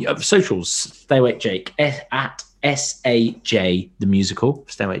socials, Stay Awake Jake, at SAJ the musical,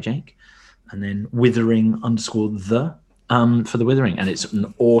 Stay Awake Jake, and then Withering _ for The Withering, and it's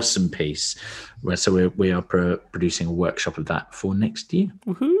an awesome piece. So we are producing a workshop of that for next year.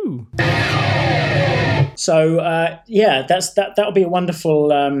 Woohoo! So that'll be a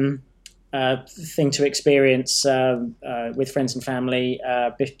wonderful thing to experience with friends and family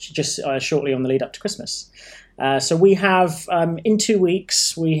just shortly on the lead up to Christmas. So we have in 2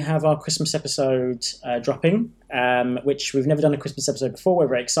 weeks we have our Christmas episode dropping, which we've never done a Christmas episode before. We're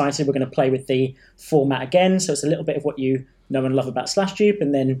very excited. We're going to play with the format again, so it's a little bit of what you know and love about SlashTube,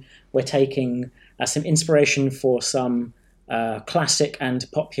 and then we're taking some inspiration for some classic and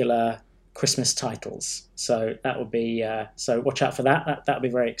popular Christmas titles. So that will be so watch out for that. That'll be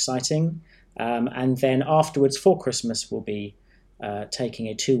very exciting. And then afterwards, for Christmas, we'll be taking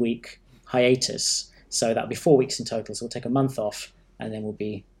a 2-week hiatus. So that'll be 4 weeks in total. So we'll take a month off, and then we'll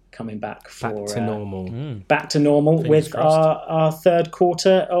be coming back to normal with our third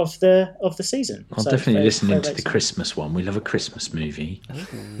quarter of the season. I'll definitely listen into the Christmas one. We love a Christmas movie.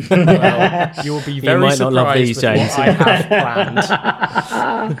 Well, you'll be very surprised with what I have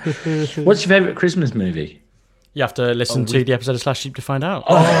planned. What's your favourite Christmas movie? You have to listen to the episode of SlashTube to find out.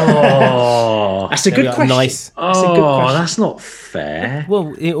 Oh, that's a good question. Nice. That's not fair.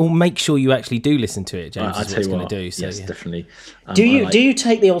 Well, it will make sure you actually do listen to it, James. I'll is what it's going to do. So, yes, definitely. Do you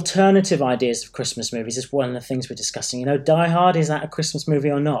take the alternative ideas of Christmas movies? It's one of the things we're discussing. Die Hard, is that a Christmas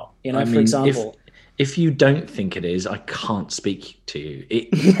movie or not? For example. If you don't think it is, I can't speak to you.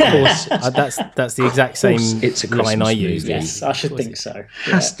 Of course, that's the exact same it's a line I use. use. Yes, I should think so.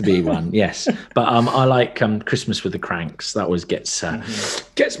 Has to be one, yes. But I like Christmas with the Cranks. That always gets me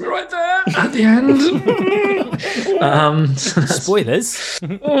right there at the end. Spoilers.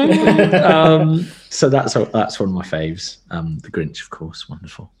 So that's one of my faves. The Grinch, of course,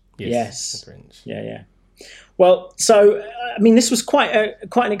 wonderful. Yes. The Grinch. Yeah. Well, so this was quite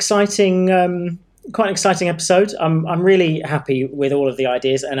an exciting. Quite an exciting episode. I'm really happy with all of the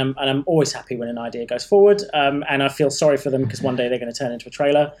ideas, and I'm always happy when an idea goes forward. And I feel sorry for them because one day they're going to turn into a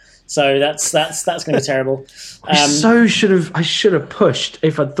trailer. So that's going to be terrible. I should have pushed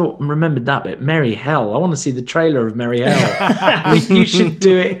if I remembered that bit. Merry Hell. I want to see the trailer of Merry Hell. You should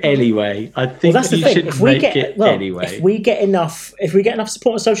do it anyway. I think that's the you thing. should make it anyway. If we get enough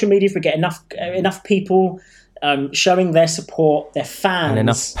support on social media, if we get enough people showing their support, their fans, and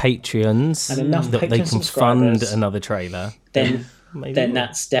enough Patreons, that they can fund another trailer, then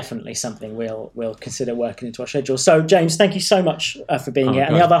that's definitely something we'll consider working into our schedule. So, James, thank you so much for being here.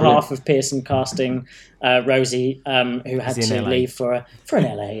 And the other half of Pearson Casting, Rosie, who had to leave for an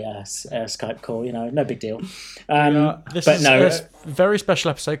LA Skype call. No big deal. This is a very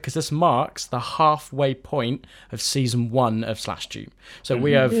special episode because this marks the halfway point of season 1 of SlashTube. So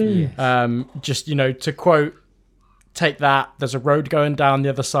we have just to quote. Take that. There's a road going down the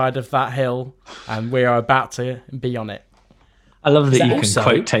other side of that hill, and we are about to be on it. I love that you can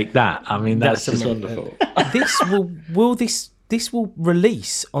quote take that. That's just wonderful. This will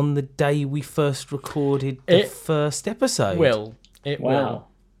release on the day we first recorded the first episode. It will.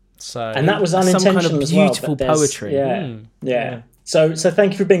 So, and that was unintentional, some kind of beautiful poetry. Yeah. So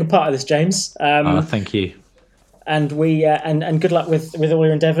thank you for being a part of this, James. Thank you. and we and good luck with all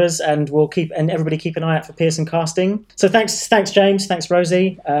your endeavours, and everybody keep an eye out for Pearson Casting. So thanks James, thanks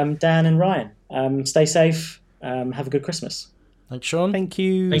Rosie, Dan and Ryan. Stay safe. Have a good Christmas. Thanks, Sean. Thank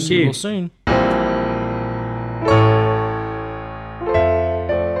you. Thank See you. you all soon.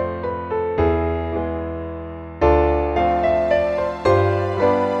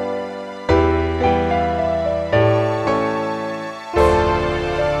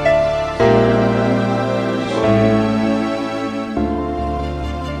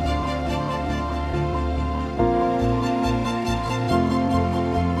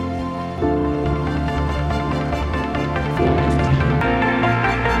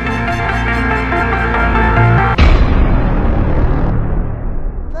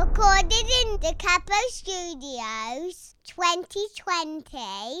 Recorded in the Capo Studios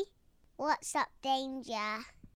 2020. What's up, Danger?